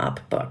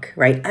bottom-up book,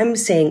 right? I'm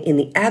saying in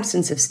the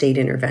absence of state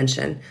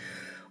intervention,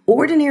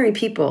 ordinary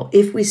people,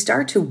 if we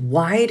start to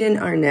widen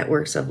our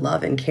networks of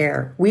love and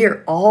care, we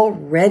are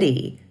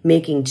already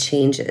making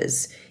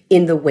changes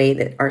in the way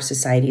that our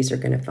societies are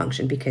going to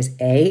function because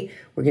A,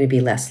 we're going to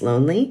be less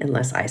lonely and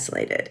less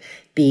isolated.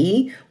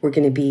 B, we're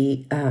going to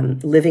be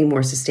living more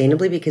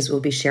sustainably because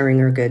we'll be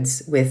sharing our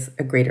goods with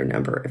a greater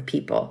number of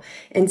people.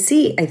 And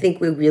C, I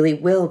think we really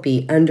will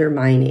be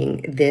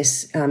undermining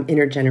this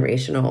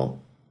intergenerational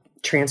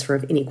transfer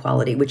of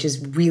inequality, which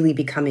is really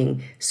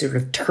becoming sort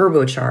of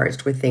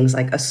turbocharged with things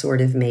like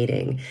assortative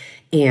mating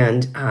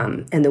and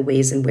the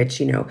ways in which,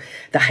 you know,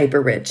 the hyper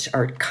rich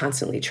are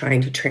constantly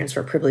trying to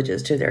transfer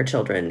privileges to their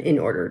children in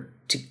order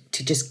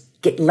to just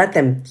let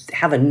them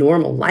have a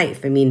normal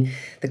life. I mean,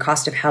 the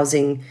cost of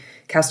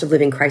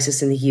living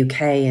crisis in the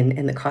UK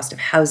and the cost of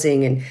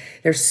housing, and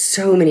there's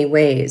so many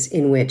ways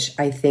in which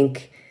I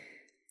think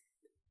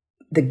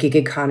the gig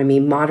economy,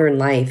 modern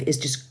life is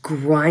just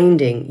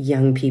grinding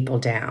young people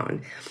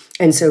down.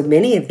 And so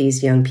many of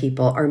these young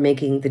people are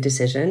making the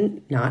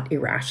decision, not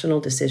irrational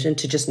decision,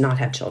 to just not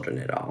have children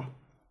at all.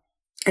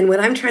 And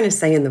what I'm trying to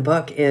say in the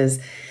book is,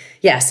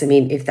 yes, I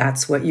mean, if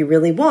that's what you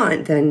really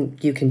want, then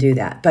you can do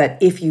that. But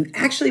if you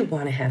actually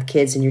want to have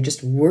kids and you're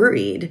just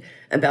worried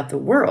about the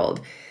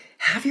world,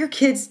 have your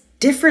kids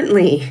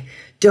differently.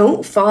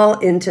 Don't fall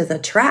into the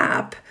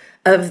trap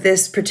of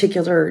this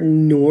particular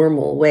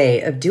normal way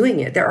of doing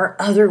it. There are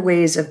other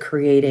ways of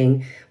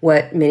creating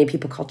what many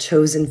people call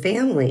chosen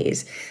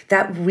families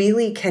that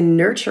really can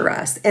nurture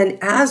us. And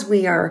as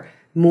we are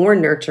more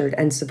nurtured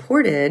and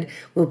supported,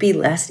 we'll be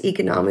less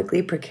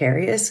economically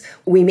precarious.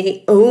 We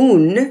may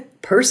own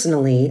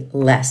personally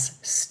less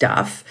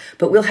stuff,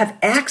 but we'll have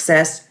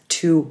access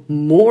to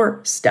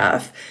more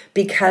stuff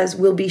because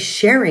we'll be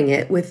sharing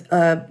it with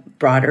a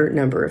broader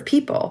number of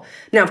people.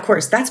 Now, of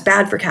course, that's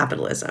bad for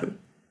capitalism,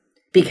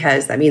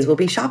 because that means we'll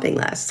be shopping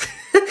less,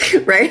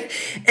 right?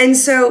 And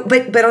so,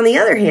 but on the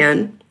other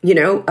hand, you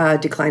know,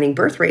 declining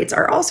birth rates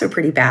are also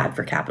pretty bad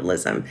for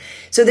capitalism.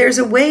 So there's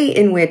a way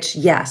in which,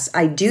 yes,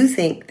 I do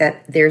think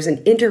that there's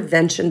an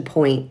intervention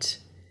point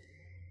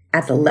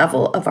at the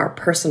level of our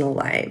personal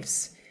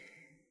lives.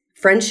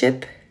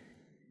 Friendship,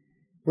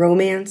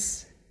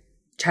 romance,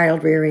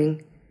 child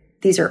rearing,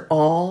 these are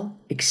all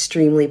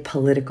extremely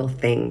political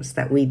things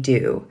that we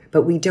do,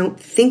 but we don't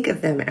think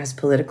of them as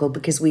political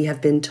because we have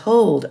been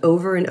told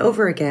over and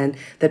over again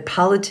that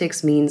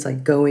politics means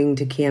like going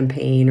to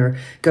campaign or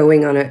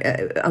going on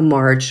a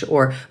march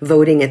or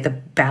voting at the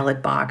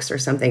ballot box or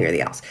something or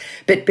the else.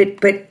 But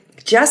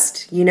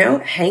just, you know,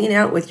 hanging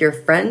out with your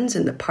friends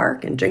in the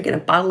park and drinking a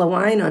bottle of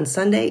wine on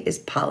Sunday is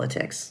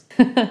politics.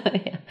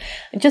 Yeah.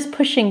 Just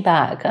pushing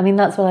back. I mean,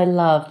 that's what I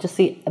love. Just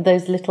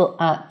those little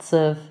acts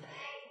of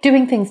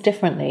doing things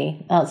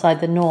differently outside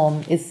the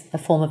norm is a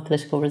form of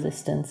political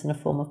resistance and a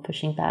form of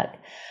pushing back.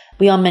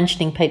 we are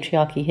mentioning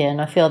patriarchy here,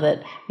 and I feel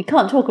that we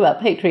can't talk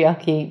about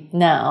patriarchy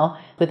now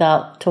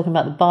without talking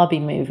about the Barbie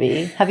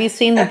movie. Have you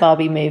seen the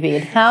Barbie movie,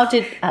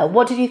 and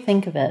what did you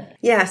think of it?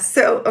 Yeah,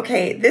 so,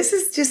 okay, this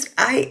is just,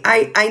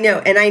 I know,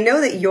 and I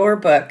know that your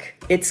book,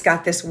 it's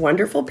got this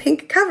wonderful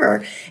pink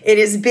cover. It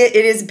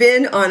has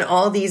been on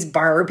all these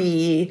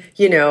Barbie,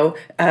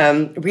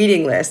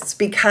 reading lists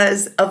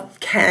because of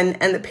Ken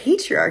and the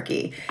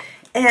patriarchy.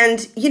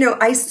 And,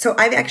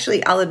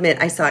 I'll admit,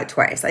 I saw it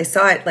twice. I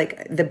saw it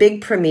like the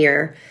big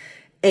premiere,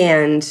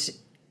 and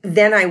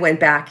then I went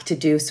back to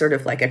do sort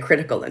of like a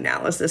critical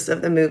analysis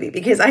of the movie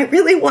because I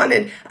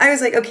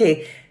was like,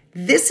 okay,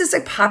 this is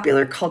a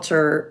popular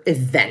culture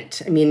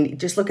event. I mean,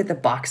 just look at the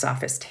box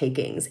office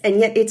takings.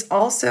 And yet it's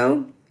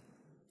also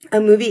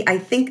a movie, I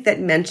think, that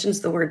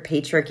mentions the word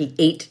patriarchy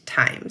 8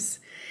 times.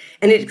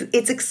 And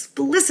it's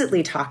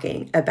explicitly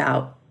talking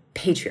about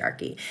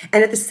patriarchy.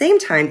 And at the same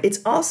time, it's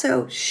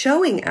also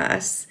showing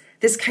us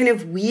this kind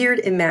of weird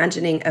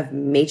imagining of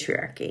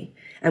matriarchy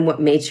and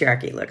what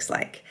matriarchy looks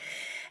like.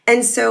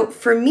 And so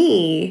for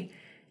me,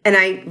 and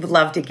I would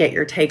love to get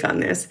your take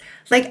on this,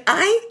 like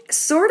I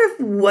sort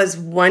of was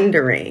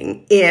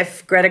wondering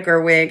if Greta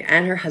Gerwig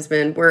and her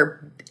husband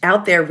were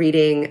out there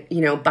reading,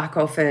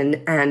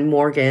 Bachofen and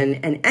Morgan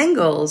and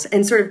Engels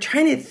and sort of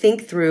trying to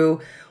think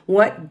through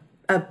what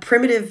a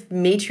primitive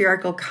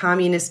matriarchal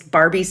communist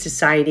Barbie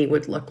society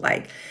would look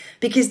like.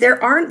 Because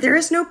there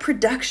is no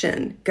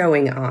production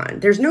going on.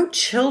 There's no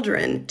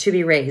children to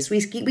be raised.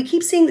 We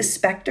keep seeing the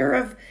specter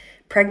of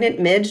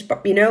pregnant Midge,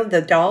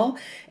 the doll,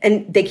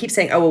 and they keep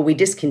saying, oh, well, we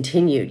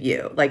discontinued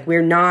you. Like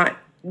we're not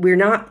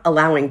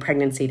allowing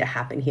pregnancy to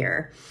happen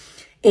here.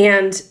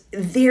 And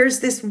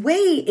there's this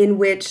way in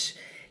which,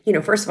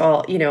 first of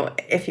all,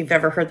 if you've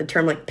ever heard the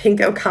term like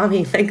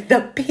pinkokami, like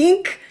the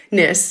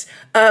pinkness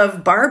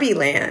of Barbie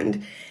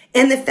land,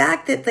 and the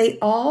fact that they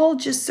all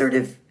just sort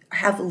of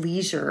have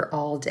leisure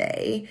all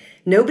day.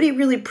 Nobody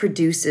really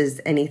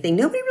produces anything.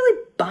 Nobody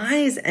really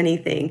buys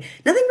anything.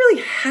 Nothing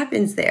really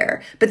happens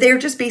there, but they're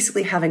just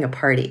basically having a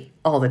party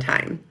all the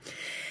time.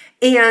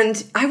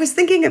 And I was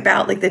thinking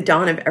about like The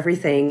Dawn of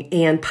Everything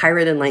and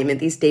Pirate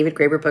Enlightenment, these David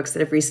Graeber books that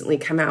have recently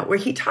come out, where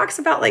he talks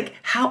about like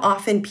how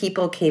often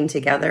people came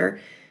together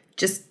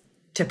just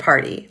to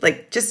party,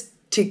 like just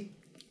to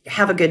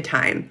have a good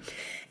time.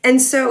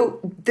 And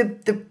so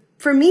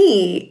for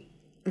me,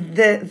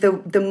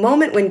 the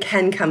moment when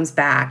Ken comes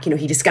back,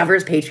 he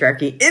discovers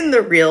patriarchy in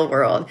the real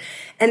world.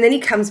 And then he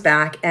comes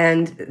back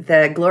and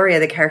the Gloria,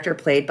 the character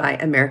played by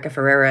America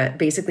Ferrera,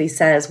 basically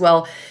says,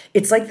 well,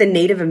 it's like the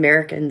Native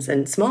Americans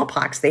and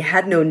smallpox. They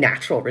had no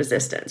natural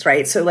resistance,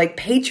 right? So like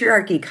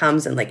patriarchy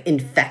comes and like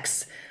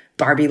infects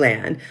Barbie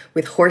land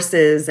with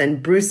horses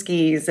and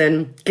brewskis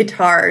and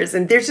guitars.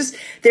 And there's just,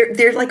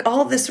 they're like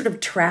all this sort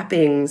of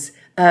trappings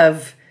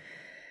of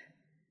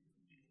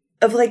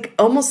like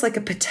almost like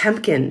a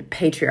Potemkin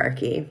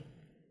patriarchy,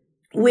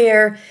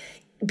 where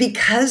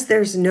because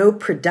there's no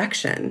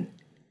production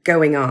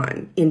going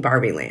on in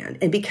Barbie land,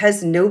 and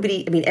because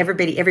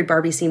every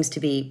Barbie seems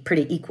to be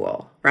pretty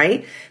equal,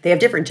 right? They have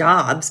different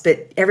jobs,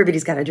 but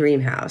everybody's got a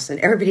dream house and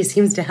everybody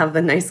seems to have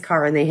a nice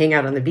car and they hang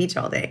out on the beach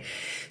all day.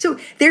 So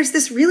there's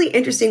this really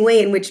interesting way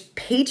in which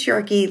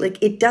patriarchy,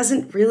 like it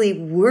doesn't really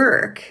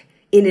work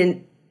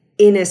in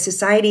a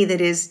society that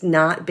is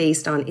not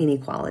based on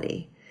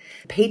inequality.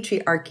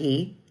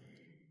 Patriarchy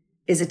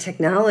is a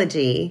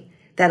technology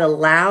that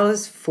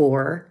allows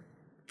for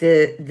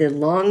the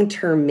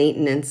long-term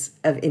maintenance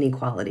of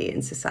inequality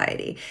in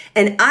society.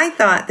 And I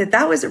thought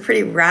that was a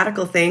pretty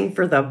radical thing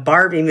for the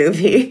Barbie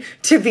movie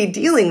to be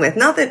dealing with.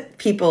 Not that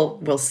people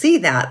will see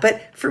that,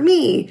 but for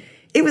me,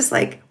 it was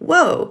like,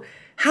 whoa,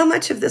 how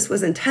much of this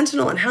was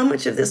intentional and how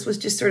much of this was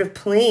just sort of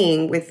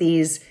playing with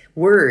these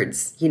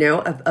words,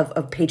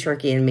 of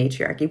patriarchy and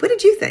matriarchy. What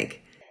did you think?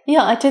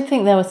 Yeah, I did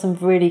think there were some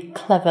really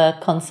clever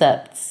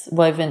concepts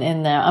woven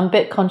in there. I'm a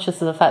bit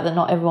conscious of the fact that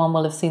not everyone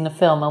will have seen the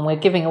film and we're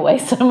giving away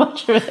so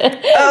much of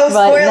it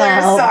spoilers,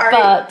 now. sorry.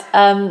 But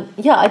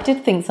I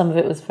did think some of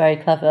it was very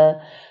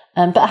clever.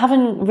 But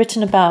having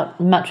written about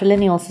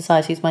matrilineal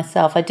societies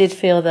myself, I did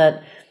feel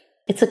that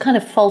it's a kind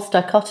of false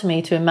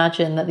dichotomy to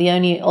imagine that the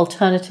only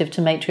alternative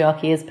to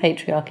matriarchy is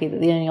patriarchy, that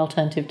the only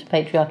alternative to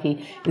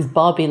patriarchy is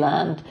Barbie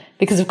land,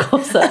 because of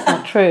course that's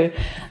not true.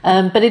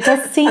 But it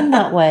does seem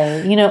that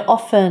way.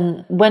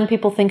 Often when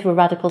people think of a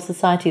radical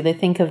society, they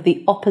think of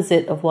the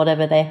opposite of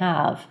whatever they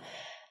have.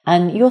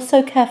 And you're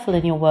so careful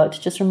in your work to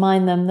just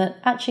remind them that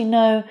actually,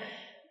 no,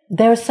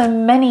 there are so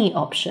many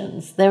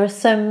options. There are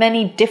so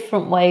many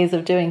different ways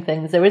of doing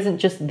things. There isn't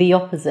just the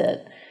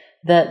opposite,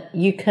 that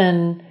you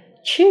can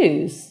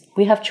choose.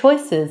 We have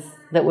choices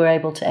that we're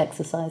able to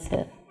exercise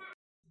here.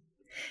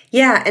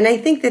 Yeah, and I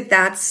think that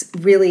that's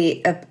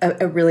really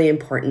a really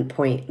important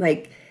point.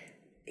 Like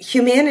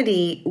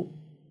humanity,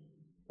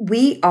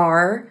 we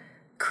are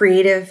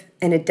creative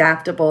and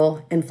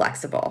adaptable and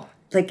flexible.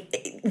 Like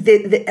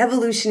the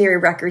evolutionary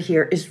record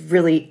here is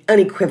really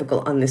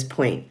unequivocal on this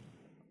point.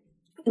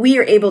 We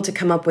are able to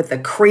come up with the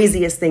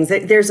craziest things.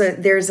 There's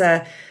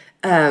a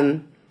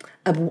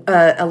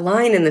a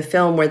line in the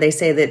film where they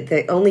say that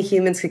the only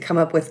humans could come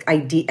up with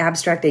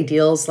abstract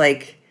ideals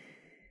like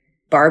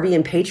Barbie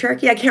and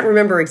patriarchy. I can't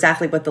remember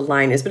exactly what the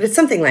line is, but it's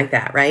something like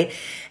that, right?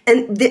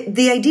 And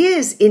the idea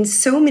is, in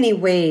so many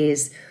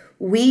ways,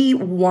 we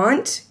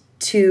want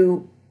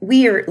to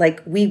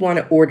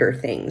order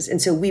things.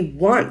 And so we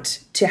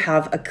want to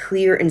have a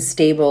clear and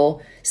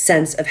stable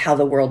sense of how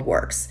the world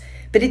works.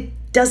 But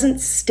it doesn't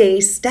stay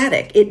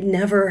static. It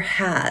never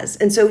has.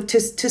 And so to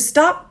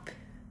stop,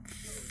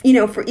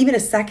 for even a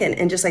second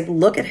and just like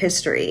look at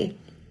history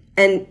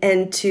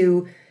and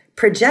to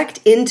project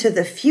into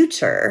the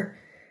future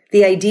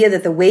the idea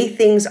that the way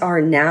things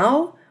are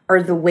now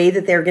are the way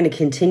that they're going to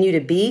continue to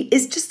be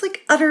is just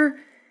like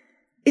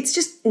it's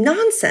just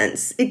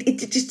nonsense.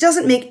 It just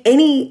doesn't make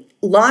any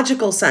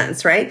logical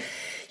sense, right?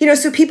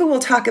 So people will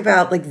talk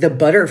about like the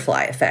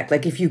butterfly effect.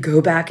 Like if you go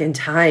back in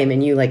time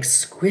and you like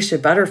squish a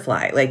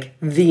butterfly, like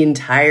the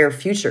entire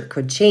future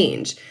could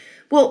change.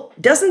 Well,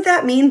 doesn't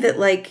that mean that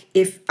like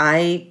if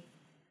I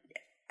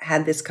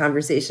had this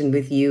conversation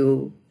with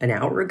you an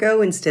hour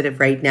ago instead of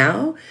right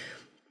now,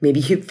 maybe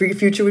your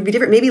future would be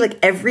different. Maybe like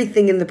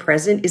everything in the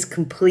present is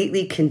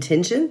completely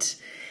contingent.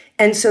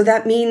 And so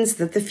that means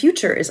that the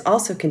future is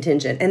also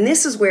contingent. And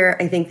this is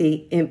where I think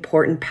the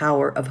important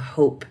power of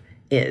hope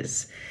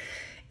is.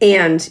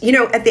 And,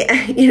 at the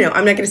end,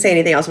 I'm not going to say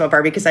anything else about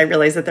Barbie because I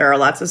realize that there are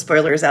lots of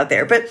spoilers out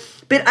there, but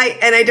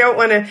I don't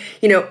want to,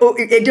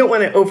 I don't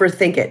want to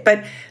overthink it,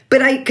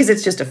 because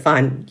it's just a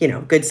fun,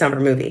 good summer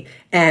movie.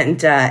 And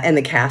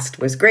the cast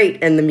was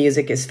great and the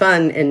music is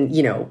fun and,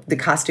 the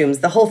costumes,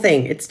 the whole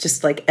thing, it's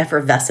just like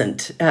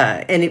effervescent.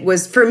 And it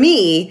was, for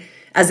me,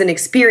 as an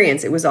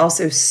experience, it was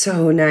also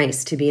so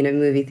nice to be in a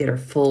movie theater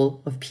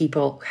full of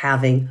people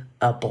having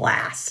a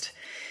blast.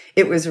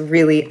 It was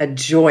really a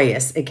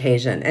joyous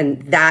occasion.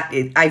 And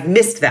I've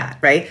missed that,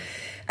 right?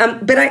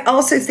 But I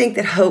also think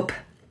that hope,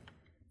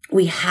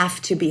 we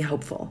have to be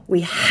hopeful.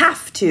 We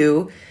have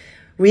to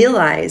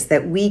realize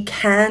that we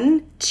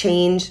can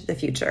change the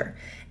future.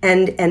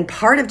 And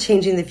part of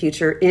changing the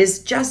future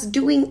is just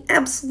doing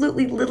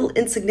absolutely little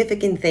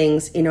insignificant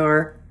things in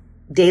our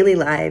daily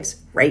lives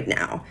right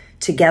now,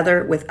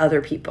 together with other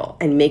people,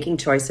 and making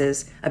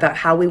choices about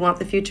how we want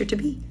the future to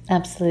be.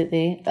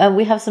 Absolutely.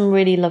 We have some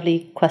really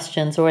lovely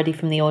questions already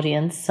from the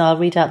audience. So I'll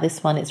read out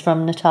this one. It's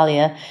from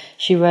Natalia.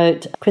 She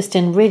wrote,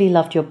 Kristen, really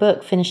loved your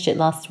book, finished it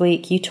last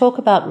week. You talk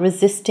about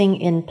resisting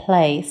in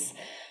place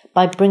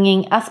by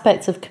bringing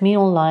aspects of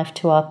communal life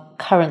to our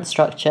current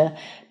structure.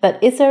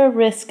 But is there a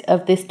risk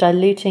of this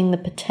diluting the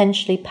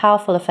potentially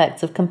powerful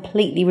effects of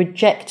completely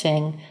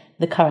rejecting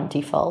the current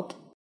default?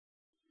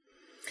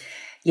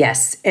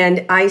 Yes,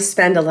 and I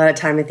spend a lot of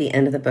time at the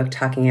end of the book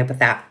talking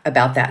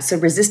about that. So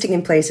resisting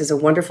in place is a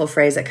wonderful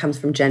phrase that comes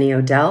from Jenny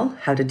Odell,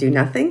 How to Do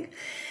Nothing.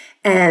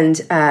 And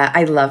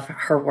I love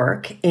her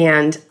work.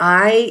 And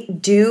I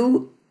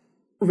do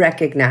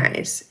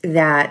recognize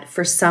that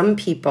for some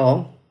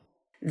people,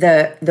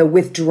 the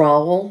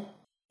withdrawal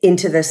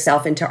into the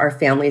self, into our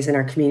families and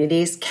our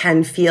communities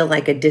can feel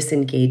like a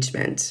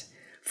disengagement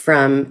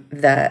from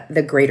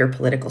the greater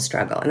political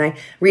struggle. And I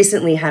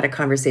recently had a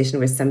conversation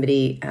with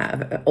somebody,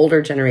 an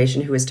older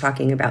generation, who was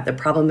talking about the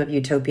problem of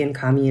utopian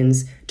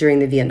communes during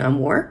the Vietnam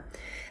War.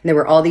 And there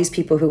were all these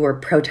people who were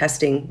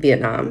protesting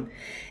Vietnam.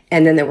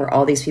 And then there were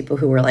all these people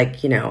who were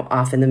like,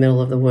 off in the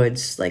middle of the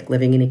woods, like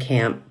living in a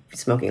camp,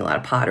 smoking a lot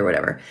of pot or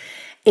whatever.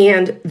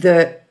 And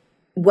the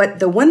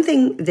one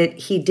thing that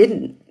he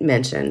didn't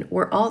mention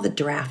were all the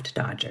draft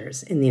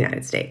dodgers in the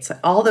United States.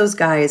 All those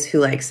guys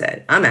who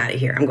said, I'm out of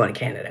here, I'm going to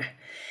Canada.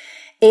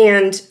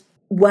 And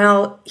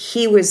while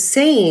he was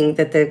saying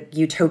that the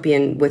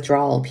utopian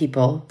withdrawal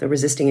people, the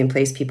resisting in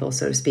place people,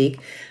 so to speak,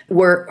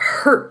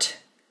 hurt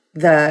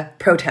the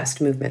protest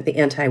movement, the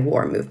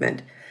anti-war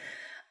movement,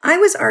 I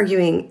was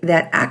arguing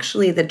that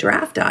actually the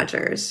draft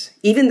dodgers,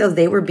 even though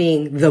they were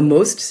being the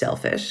most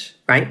selfish,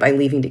 right, by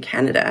leaving to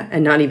Canada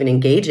and not even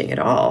engaging at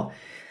all,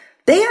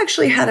 they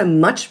actually had a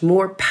much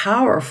more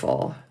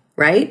powerful,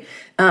 right,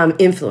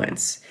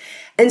 influence.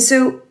 And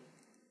so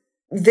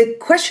the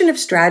question of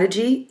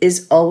strategy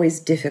is always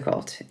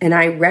difficult. And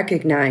I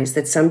recognize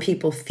that some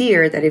people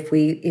fear that if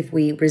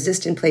we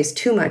resist in place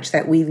too much,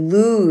 that we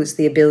lose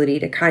the ability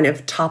to kind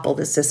of topple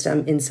the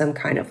system in some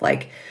kind of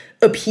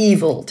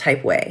upheaval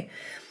type way.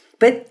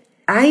 But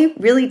I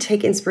really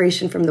take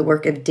inspiration from the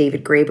work of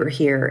David Graeber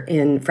here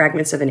in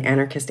Fragments of an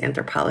Anarchist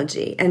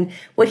Anthropology. And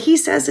what he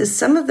says is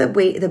some of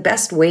the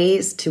best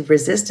ways to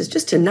resist is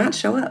just to not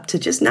show up, to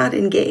just not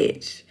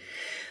engage.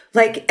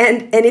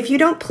 And if you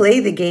don't play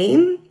the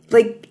game,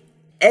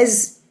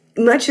 as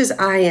much as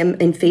I am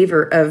in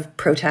favor of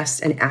protests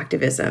and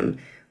activism,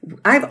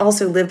 I've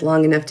also lived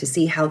long enough to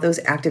see how those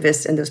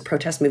activists and those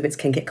protest movements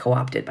can get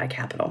co-opted by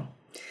capital.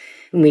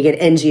 And we get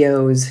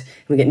NGOs,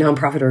 we get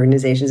nonprofit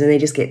organizations, and they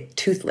just get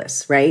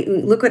toothless, right?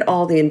 Look at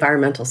all the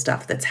environmental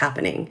stuff that's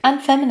happening.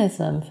 And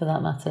feminism, for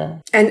that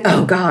matter. And,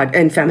 oh God,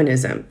 and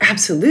feminism.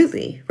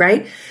 Absolutely,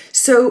 right?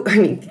 So,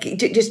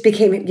 it just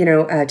became,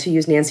 to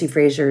use Nancy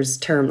Fraser's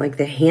term,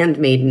 the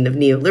handmaiden of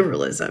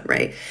neoliberalism,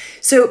 right?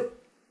 So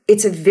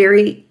it's a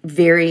very,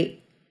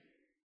 very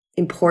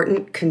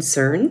important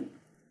concern.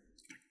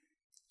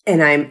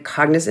 And I'm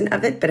cognizant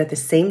of it. But at the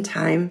same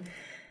time,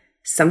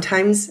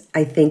 sometimes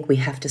I think we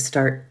have to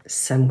start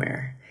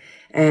somewhere.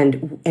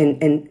 And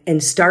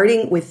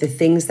starting with the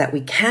things that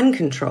we can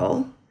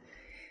control,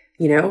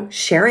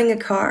 sharing a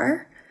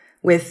car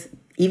with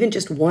even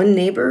just one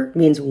neighbor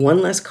means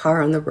one less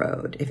car on the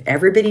road. If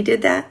everybody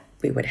did that,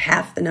 we would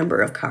halve the number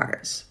of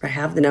cars, or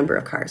have the number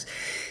of cars.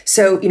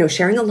 So,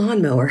 sharing a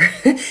lawnmower,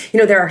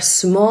 there are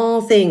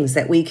small things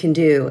that we can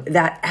do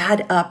that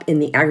add up in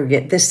the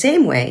aggregate. The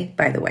same way,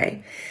 by the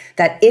way,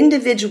 that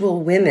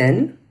individual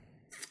women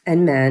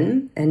and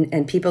men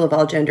and people of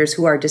all genders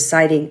who are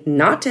deciding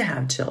not to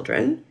have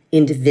children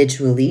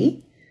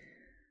individually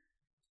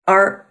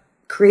are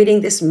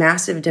creating this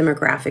massive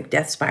demographic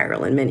death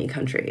spiral in many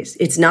countries.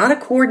 It's not a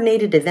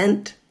coordinated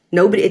event.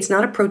 It's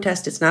not a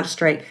protest. It's not a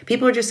strike.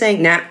 People are just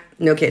saying, nah,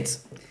 no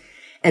kids.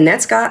 And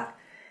that's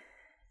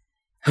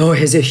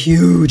has a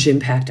huge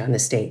impact on the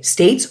state.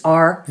 States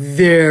are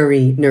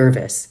very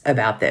nervous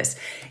about this.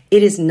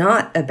 It is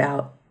not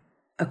about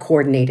a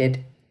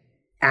coordinated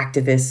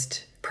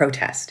activist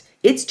protest.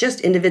 It's just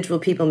individual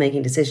people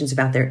making decisions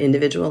about their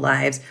individual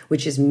lives,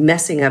 which is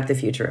messing up the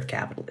future of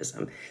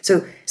capitalism.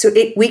 So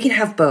we can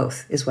have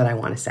both, is what I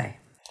want to say.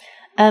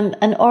 And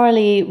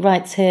Aurelie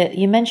writes here,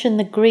 you mentioned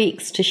the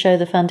Greeks to show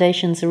the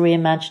foundations of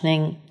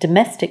reimagining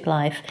domestic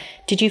life.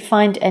 Did you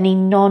find any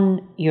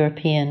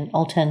non-European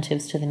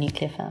alternatives to the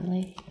nuclear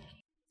family?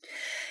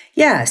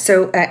 Yeah,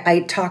 so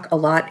I talk a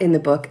lot in the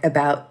book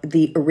about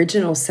the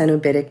original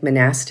Cenobitic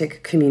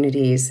monastic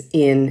communities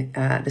in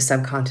the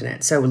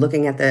subcontinent. So we're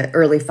looking at the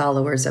early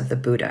followers of the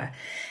Buddha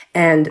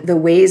and the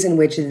ways in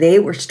which they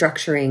were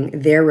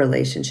structuring their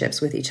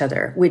relationships with each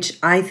other, which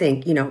I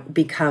think,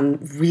 become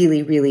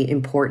really, really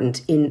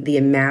important in the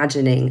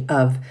imagining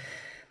of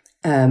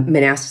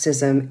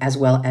monasticism as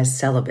well as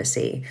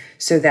celibacy.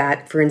 So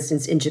that, for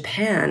instance, in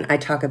Japan, I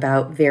talk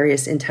about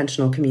various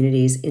intentional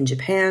communities in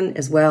Japan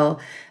as well.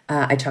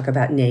 I talk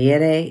about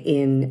Nyerere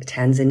in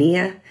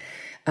Tanzania.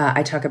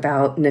 I talk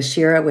about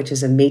Nashira, which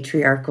is a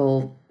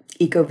matriarchal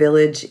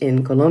eco-village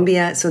in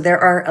Colombia. So there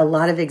are a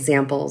lot of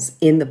examples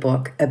in the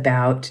book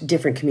about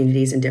different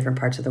communities in different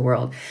parts of the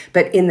world.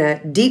 But in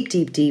the deep,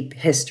 deep, deep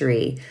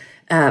history,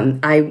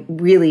 I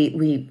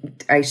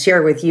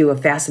share with you a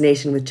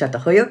fascination with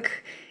Çatalhöyük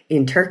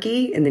in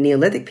Turkey in the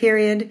Neolithic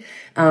period,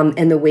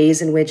 and the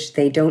ways in which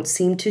they don't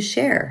seem to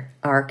share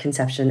our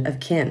conception of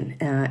kin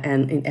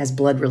and as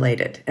blood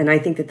related. And I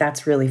think that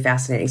that's really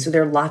fascinating. So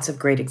there are lots of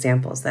great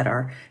examples that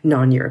are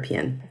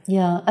non-European.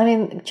 Yeah, I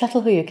mean,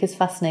 Çatalhöyük is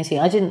fascinating.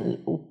 I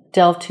didn't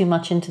delve too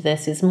much into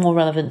this. It's more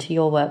relevant to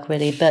your work,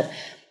 really. But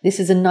this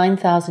is a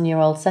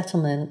 9,000-year-old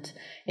settlement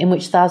in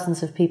which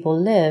thousands of people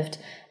lived.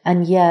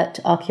 And yet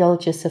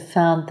archaeologists have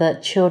found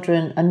that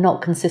children are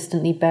not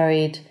consistently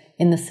buried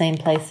in the same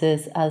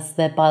places as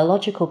their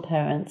biological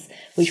parents,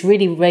 which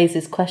really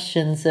raises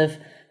questions of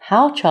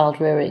how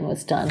child rearing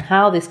was done,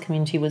 how this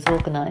community was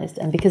organized.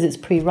 And because it's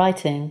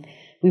pre-writing,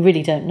 we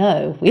really don't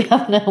know. We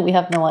have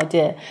no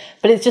idea.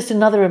 But it's just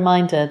another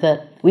reminder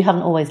that we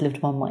haven't always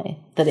lived one way,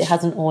 that it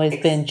hasn't always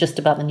been just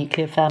about the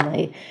nuclear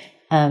family.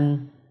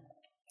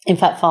 In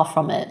fact, far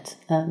from it,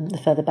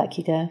 the further back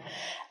you go.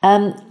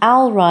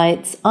 Al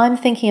writes, I'm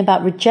thinking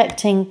about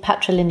rejecting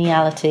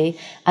patrilineality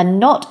and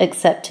not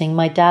accepting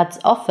my dad's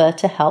offer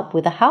to help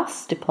with a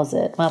house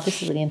deposit. Wow,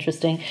 this is really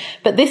interesting.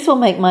 But this will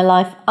make my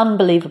life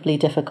unbelievably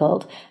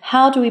difficult.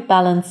 How do we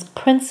balance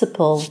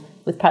principle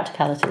with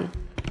practicality?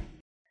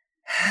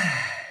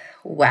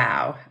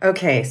 Wow.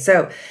 Okay,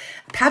 so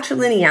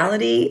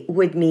patrilineality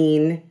would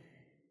mean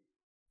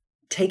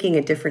taking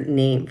a different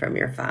name from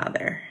your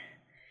father.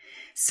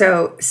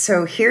 So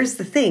here's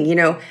the thing,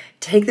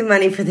 take the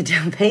money for the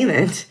down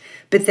payment,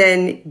 but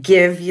then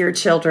give your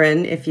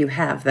children, if you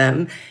have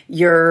them,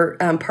 your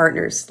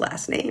partner's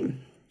last name,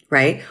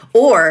 right?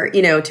 Or,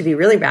 to be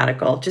really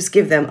radical, just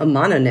give them a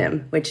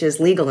mononym, which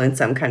is legal in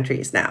some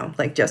countries now,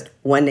 like just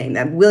one name.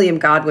 That William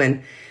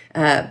Godwin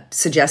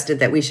suggested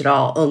that we should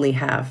all only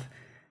have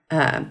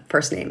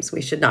first names.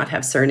 We should not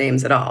have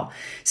surnames at all.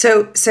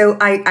 So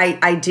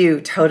I do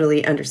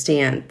totally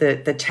understand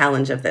the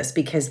challenge of this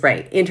because,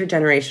 right,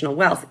 intergenerational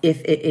wealth,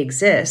 if it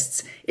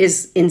exists,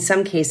 is in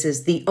some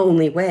cases the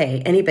only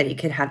way anybody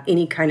could have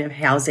any kind of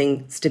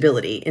housing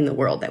stability in the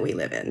world that we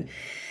live in.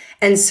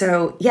 And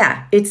so,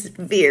 yeah, it's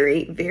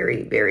very,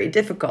 very, very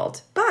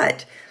difficult.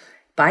 But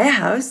buy a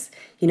house,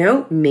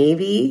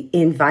 maybe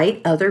invite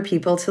other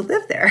people to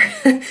live there,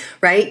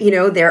 right?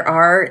 There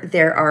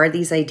are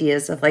these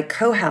ideas of like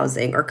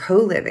co-housing or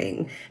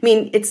co-living. I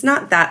mean, it's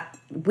not that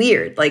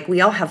weird. Like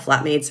we all have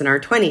flatmates in our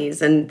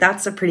 20s and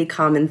that's a pretty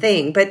common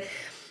thing. But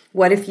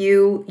what if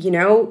you,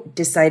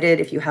 decided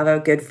if you have a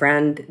good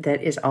friend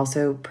that is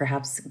also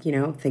perhaps,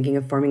 thinking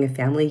of forming a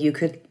family, you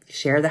could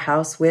share the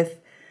house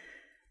with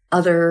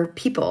other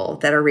people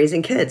that are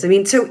raising kids. I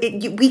mean, so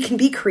we can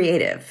be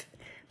creative.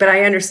 But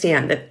I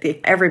understand that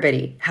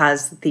everybody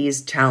has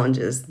these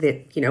challenges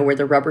that, where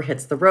the rubber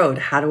hits the road.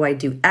 How do I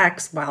do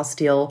X while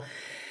still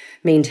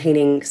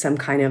maintaining some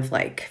kind of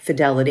like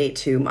fidelity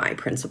to my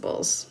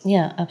principles.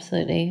 Yeah,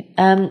 absolutely.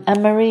 And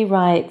Marie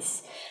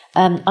writes,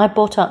 I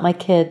brought up my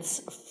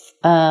kids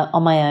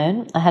on my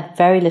own. I had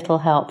very little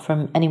help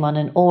from anyone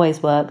and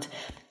always worked.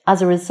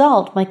 As a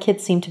result, my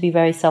kids seem to be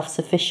very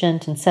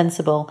self-sufficient and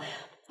sensible.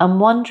 I'm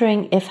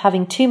wondering if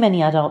having too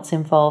many adults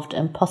involved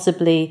and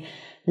possibly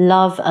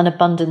love and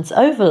abundance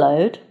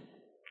overload,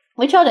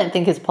 which I don't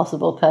think is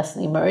possible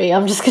personally, Marie,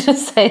 I'm just going to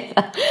say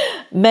that,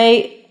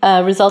 may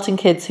result in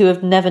kids who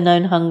have never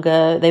known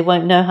hunger. They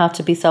won't know how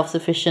to be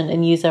self-sufficient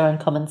and use their own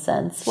common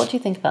sense. What do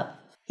you think about that?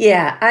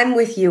 Yeah, I'm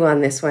with you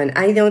on this one.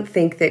 I don't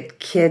think that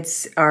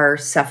kids are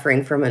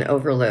suffering from an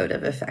overload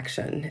of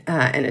affection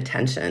and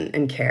attention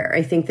and care.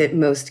 I think that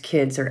most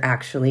kids are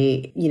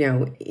actually,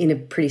 in a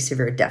pretty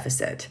severe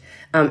deficit,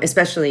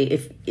 especially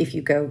if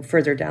you go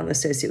further down the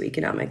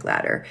socioeconomic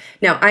ladder.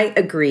 Now, I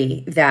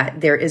agree that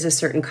there is a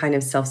certain kind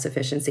of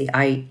self-sufficiency.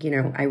 I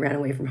ran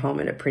away from home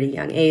at a pretty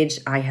young age.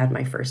 I had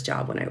my first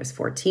job when I was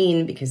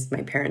 14 because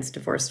my parents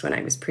divorced when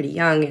I was pretty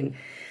young, and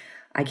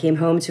I came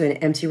home to an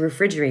empty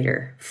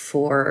refrigerator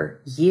for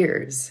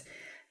years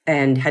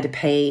and had to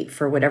pay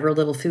for whatever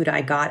little food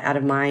I got out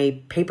of my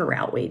paper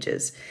route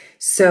wages.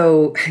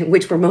 So,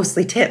 which were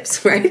mostly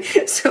tips, right?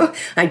 So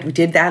I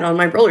did that on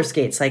my roller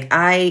skates.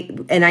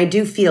 I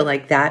do feel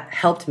like that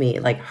helped me,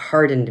 like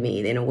hardened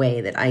me in a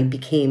way that I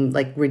became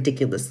like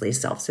ridiculously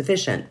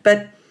self-sufficient.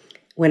 But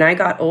when I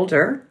got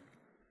older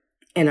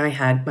and I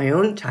had my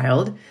own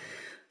child,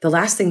 the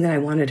last thing that I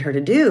wanted her to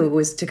do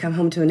was to come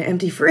home to an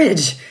empty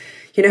fridge,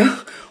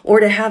 or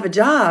to have a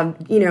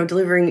job,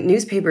 delivering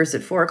newspapers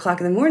at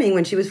 4:00 in the morning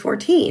when she was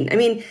 14. I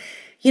mean,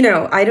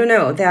 I don't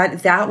know,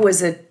 that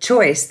was a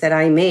choice that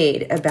I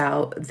made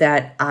about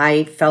that.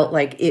 I felt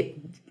like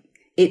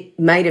it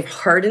might have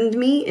hardened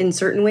me in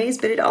certain ways,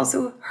 but it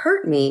also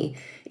hurt me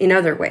in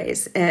other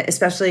ways,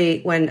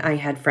 especially when I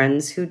had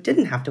friends who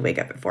didn't have to wake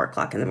up at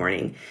 4:00 in the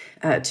morning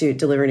to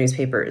deliver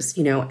newspapers,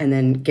 and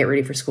then get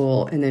ready for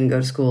school and then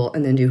go to school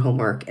and then do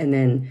homework and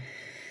then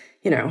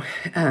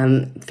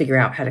figure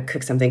out how to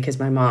cook something because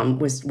my mom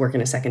was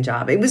working a second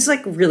job. It was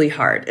like really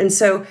hard. And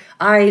so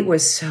I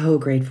was so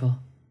grateful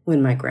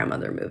when my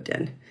grandmother moved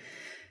in.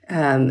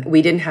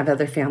 We didn't have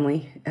other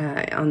family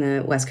on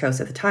the West Coast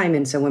at the time.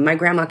 And so when my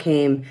grandma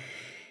came,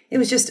 it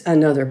was just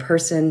another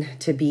person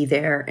to be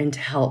there and to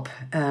help.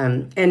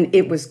 And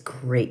it was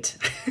great.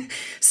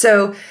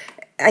 So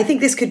I think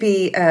this could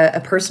be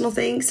a personal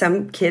thing.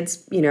 Some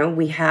kids,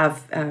 we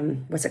have,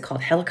 what's it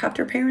called?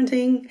 Helicopter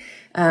parenting,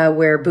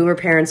 where boomer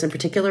parents in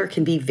particular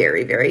can be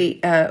very, very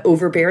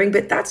overbearing,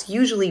 but that's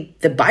usually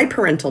the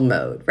biparental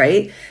mode,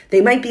 right? They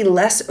might be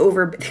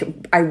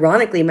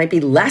ironically, might be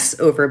less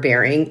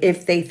overbearing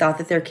if they thought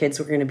that their kids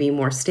were going to be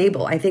more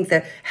stable. I think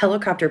that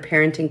helicopter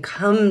parenting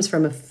comes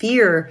from a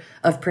fear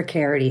of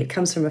precarity. It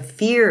comes from a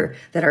fear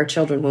that our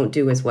children won't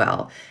do as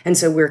well. And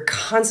so we're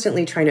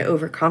constantly trying to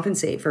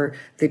overcompensate for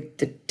the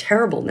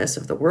terribleness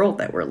of the world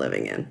that we're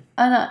living in.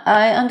 And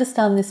I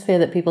understand this fear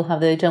that people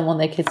have. They don't want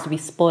their kids to be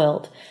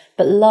spoiled.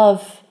 But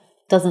love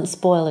doesn't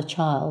spoil a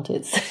child.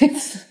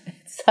 It's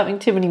having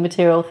too many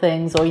material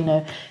things, or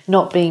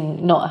not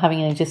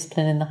having any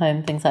discipline in the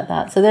home, things like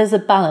that. So there's a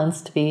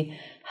balance to be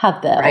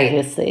had there, right.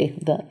 Obviously.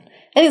 That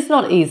it's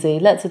not easy.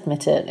 Let's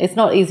admit it. It's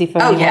not easy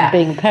for anyone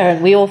being a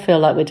parent. We all feel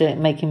like we're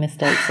making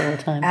mistakes all the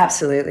time.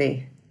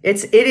 Absolutely,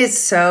 it is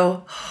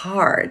so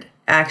hard.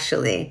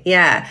 Actually,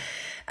 yeah.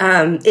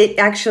 It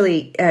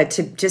actually,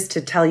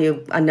 to tell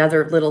you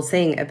another little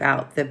thing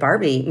about the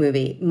Barbie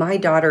movie, my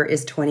daughter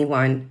is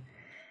 21.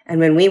 And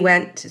when we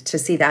went to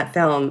see that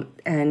film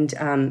and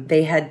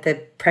they had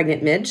the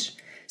pregnant midge,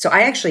 so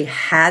I actually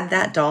had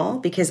that doll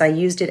because I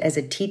used it as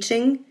a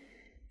teaching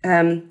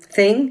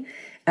thing.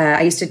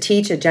 I used to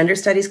teach a gender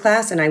studies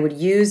class, and I would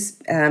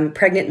use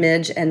pregnant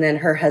midge and then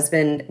her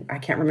husband, I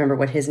can't remember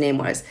what his name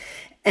was.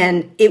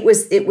 And it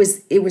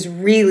was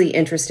really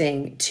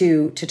interesting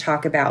to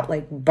talk about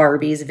like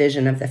Barbie's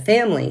vision of the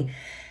family.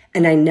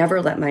 And I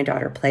never let my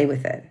daughter play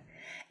with it.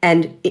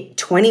 And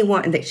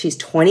she's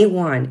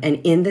 21,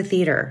 and in the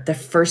theater, the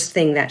first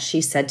thing that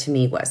she said to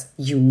me was,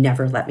 "You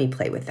never let me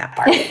play with that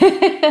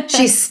Barbie."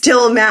 She's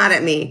still mad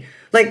at me.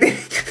 Like,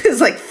 this is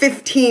like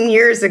 15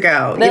 years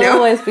ago. There'll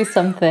always be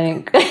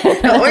something.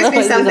 There'll always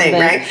be something,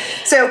 right?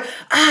 So,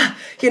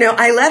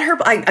 I let her,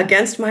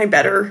 against my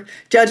better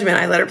judgment,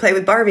 I let her play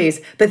with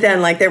Barbies. But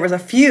then, like, there was a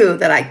few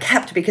that I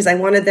kept because I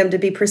wanted them to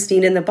be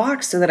pristine in the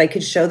box so that I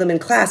could show them in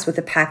class with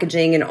the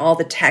packaging and all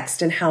the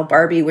text and how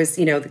Barbie was,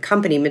 the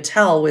company,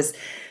 Mattel, was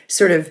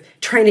sort of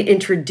trying to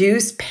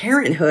introduce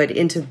parenthood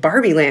into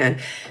Barbie land.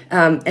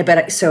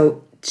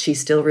 So she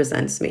still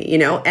resents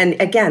me, And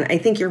again, I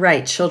think you're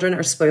right. Children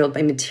are spoiled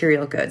by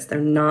material goods. They're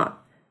not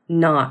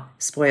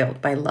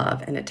spoiled by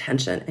love and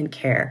attention and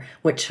care.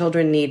 What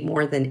children need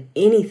more than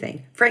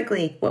anything,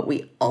 frankly, what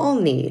we all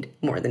need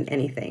more than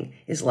anything,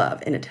 is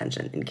love and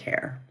attention and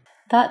care.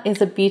 That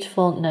is a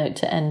beautiful note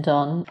to end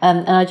on.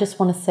 And I just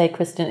want to say,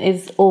 Kristen, it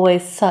is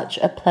always such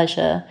a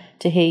pleasure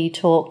to hear you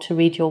talk, to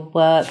read your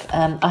work.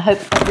 I hope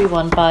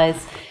everyone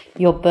buys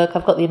your book.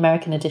 I've got the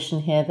American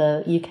edition here.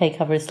 The UK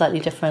cover is slightly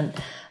different.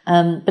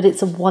 But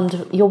it's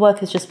your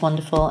work is just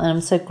wonderful, and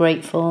I'm so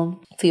grateful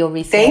for your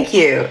research. Thank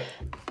you.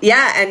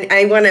 Yeah, and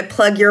I want to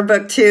plug your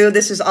book too.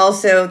 This is the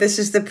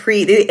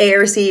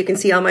ARC. You can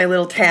see all my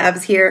little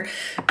tabs here.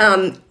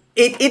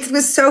 It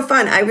was so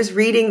fun. I was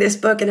reading this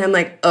book and I'm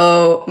like,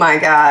 oh my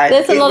God.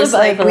 There's a lot of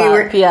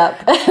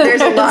overlap.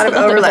 There's a lot of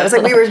overlap. It's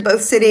like we were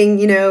both sitting,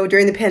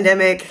 during the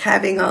pandemic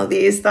having all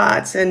these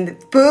thoughts and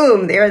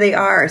boom, there they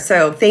are.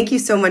 So thank you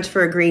so much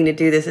for agreeing to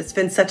do this. It's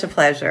been such a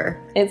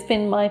pleasure. It's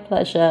been my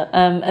pleasure.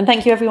 And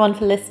thank you everyone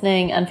for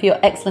listening and for your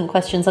excellent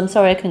questions. I'm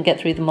sorry I couldn't get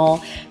through them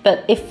all.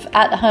 But if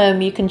at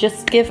home you can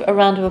just give a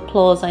round of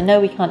applause. I know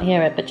we can't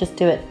hear it, but just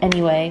do it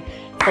anyway.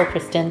 For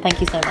Kristen,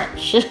 thank you so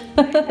much.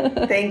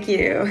 Thank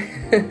you.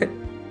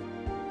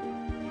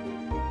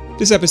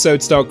 This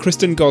episode starred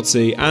Kristen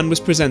Ghodsee and was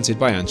presented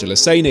by Angela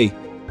Saini.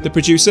 The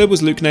producer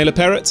was Luke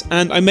Naylor-Perrott,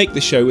 and I make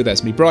this show with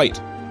Esme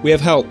Bright. We have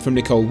help from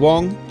Nicole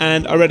Wong,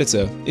 and our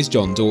editor is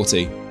John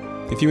Doughty.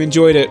 If you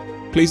enjoyed it,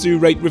 please do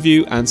rate,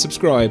 review and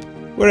subscribe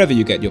wherever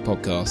you get your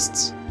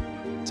podcasts.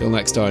 Till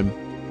next time,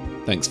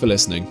 thanks for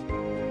listening.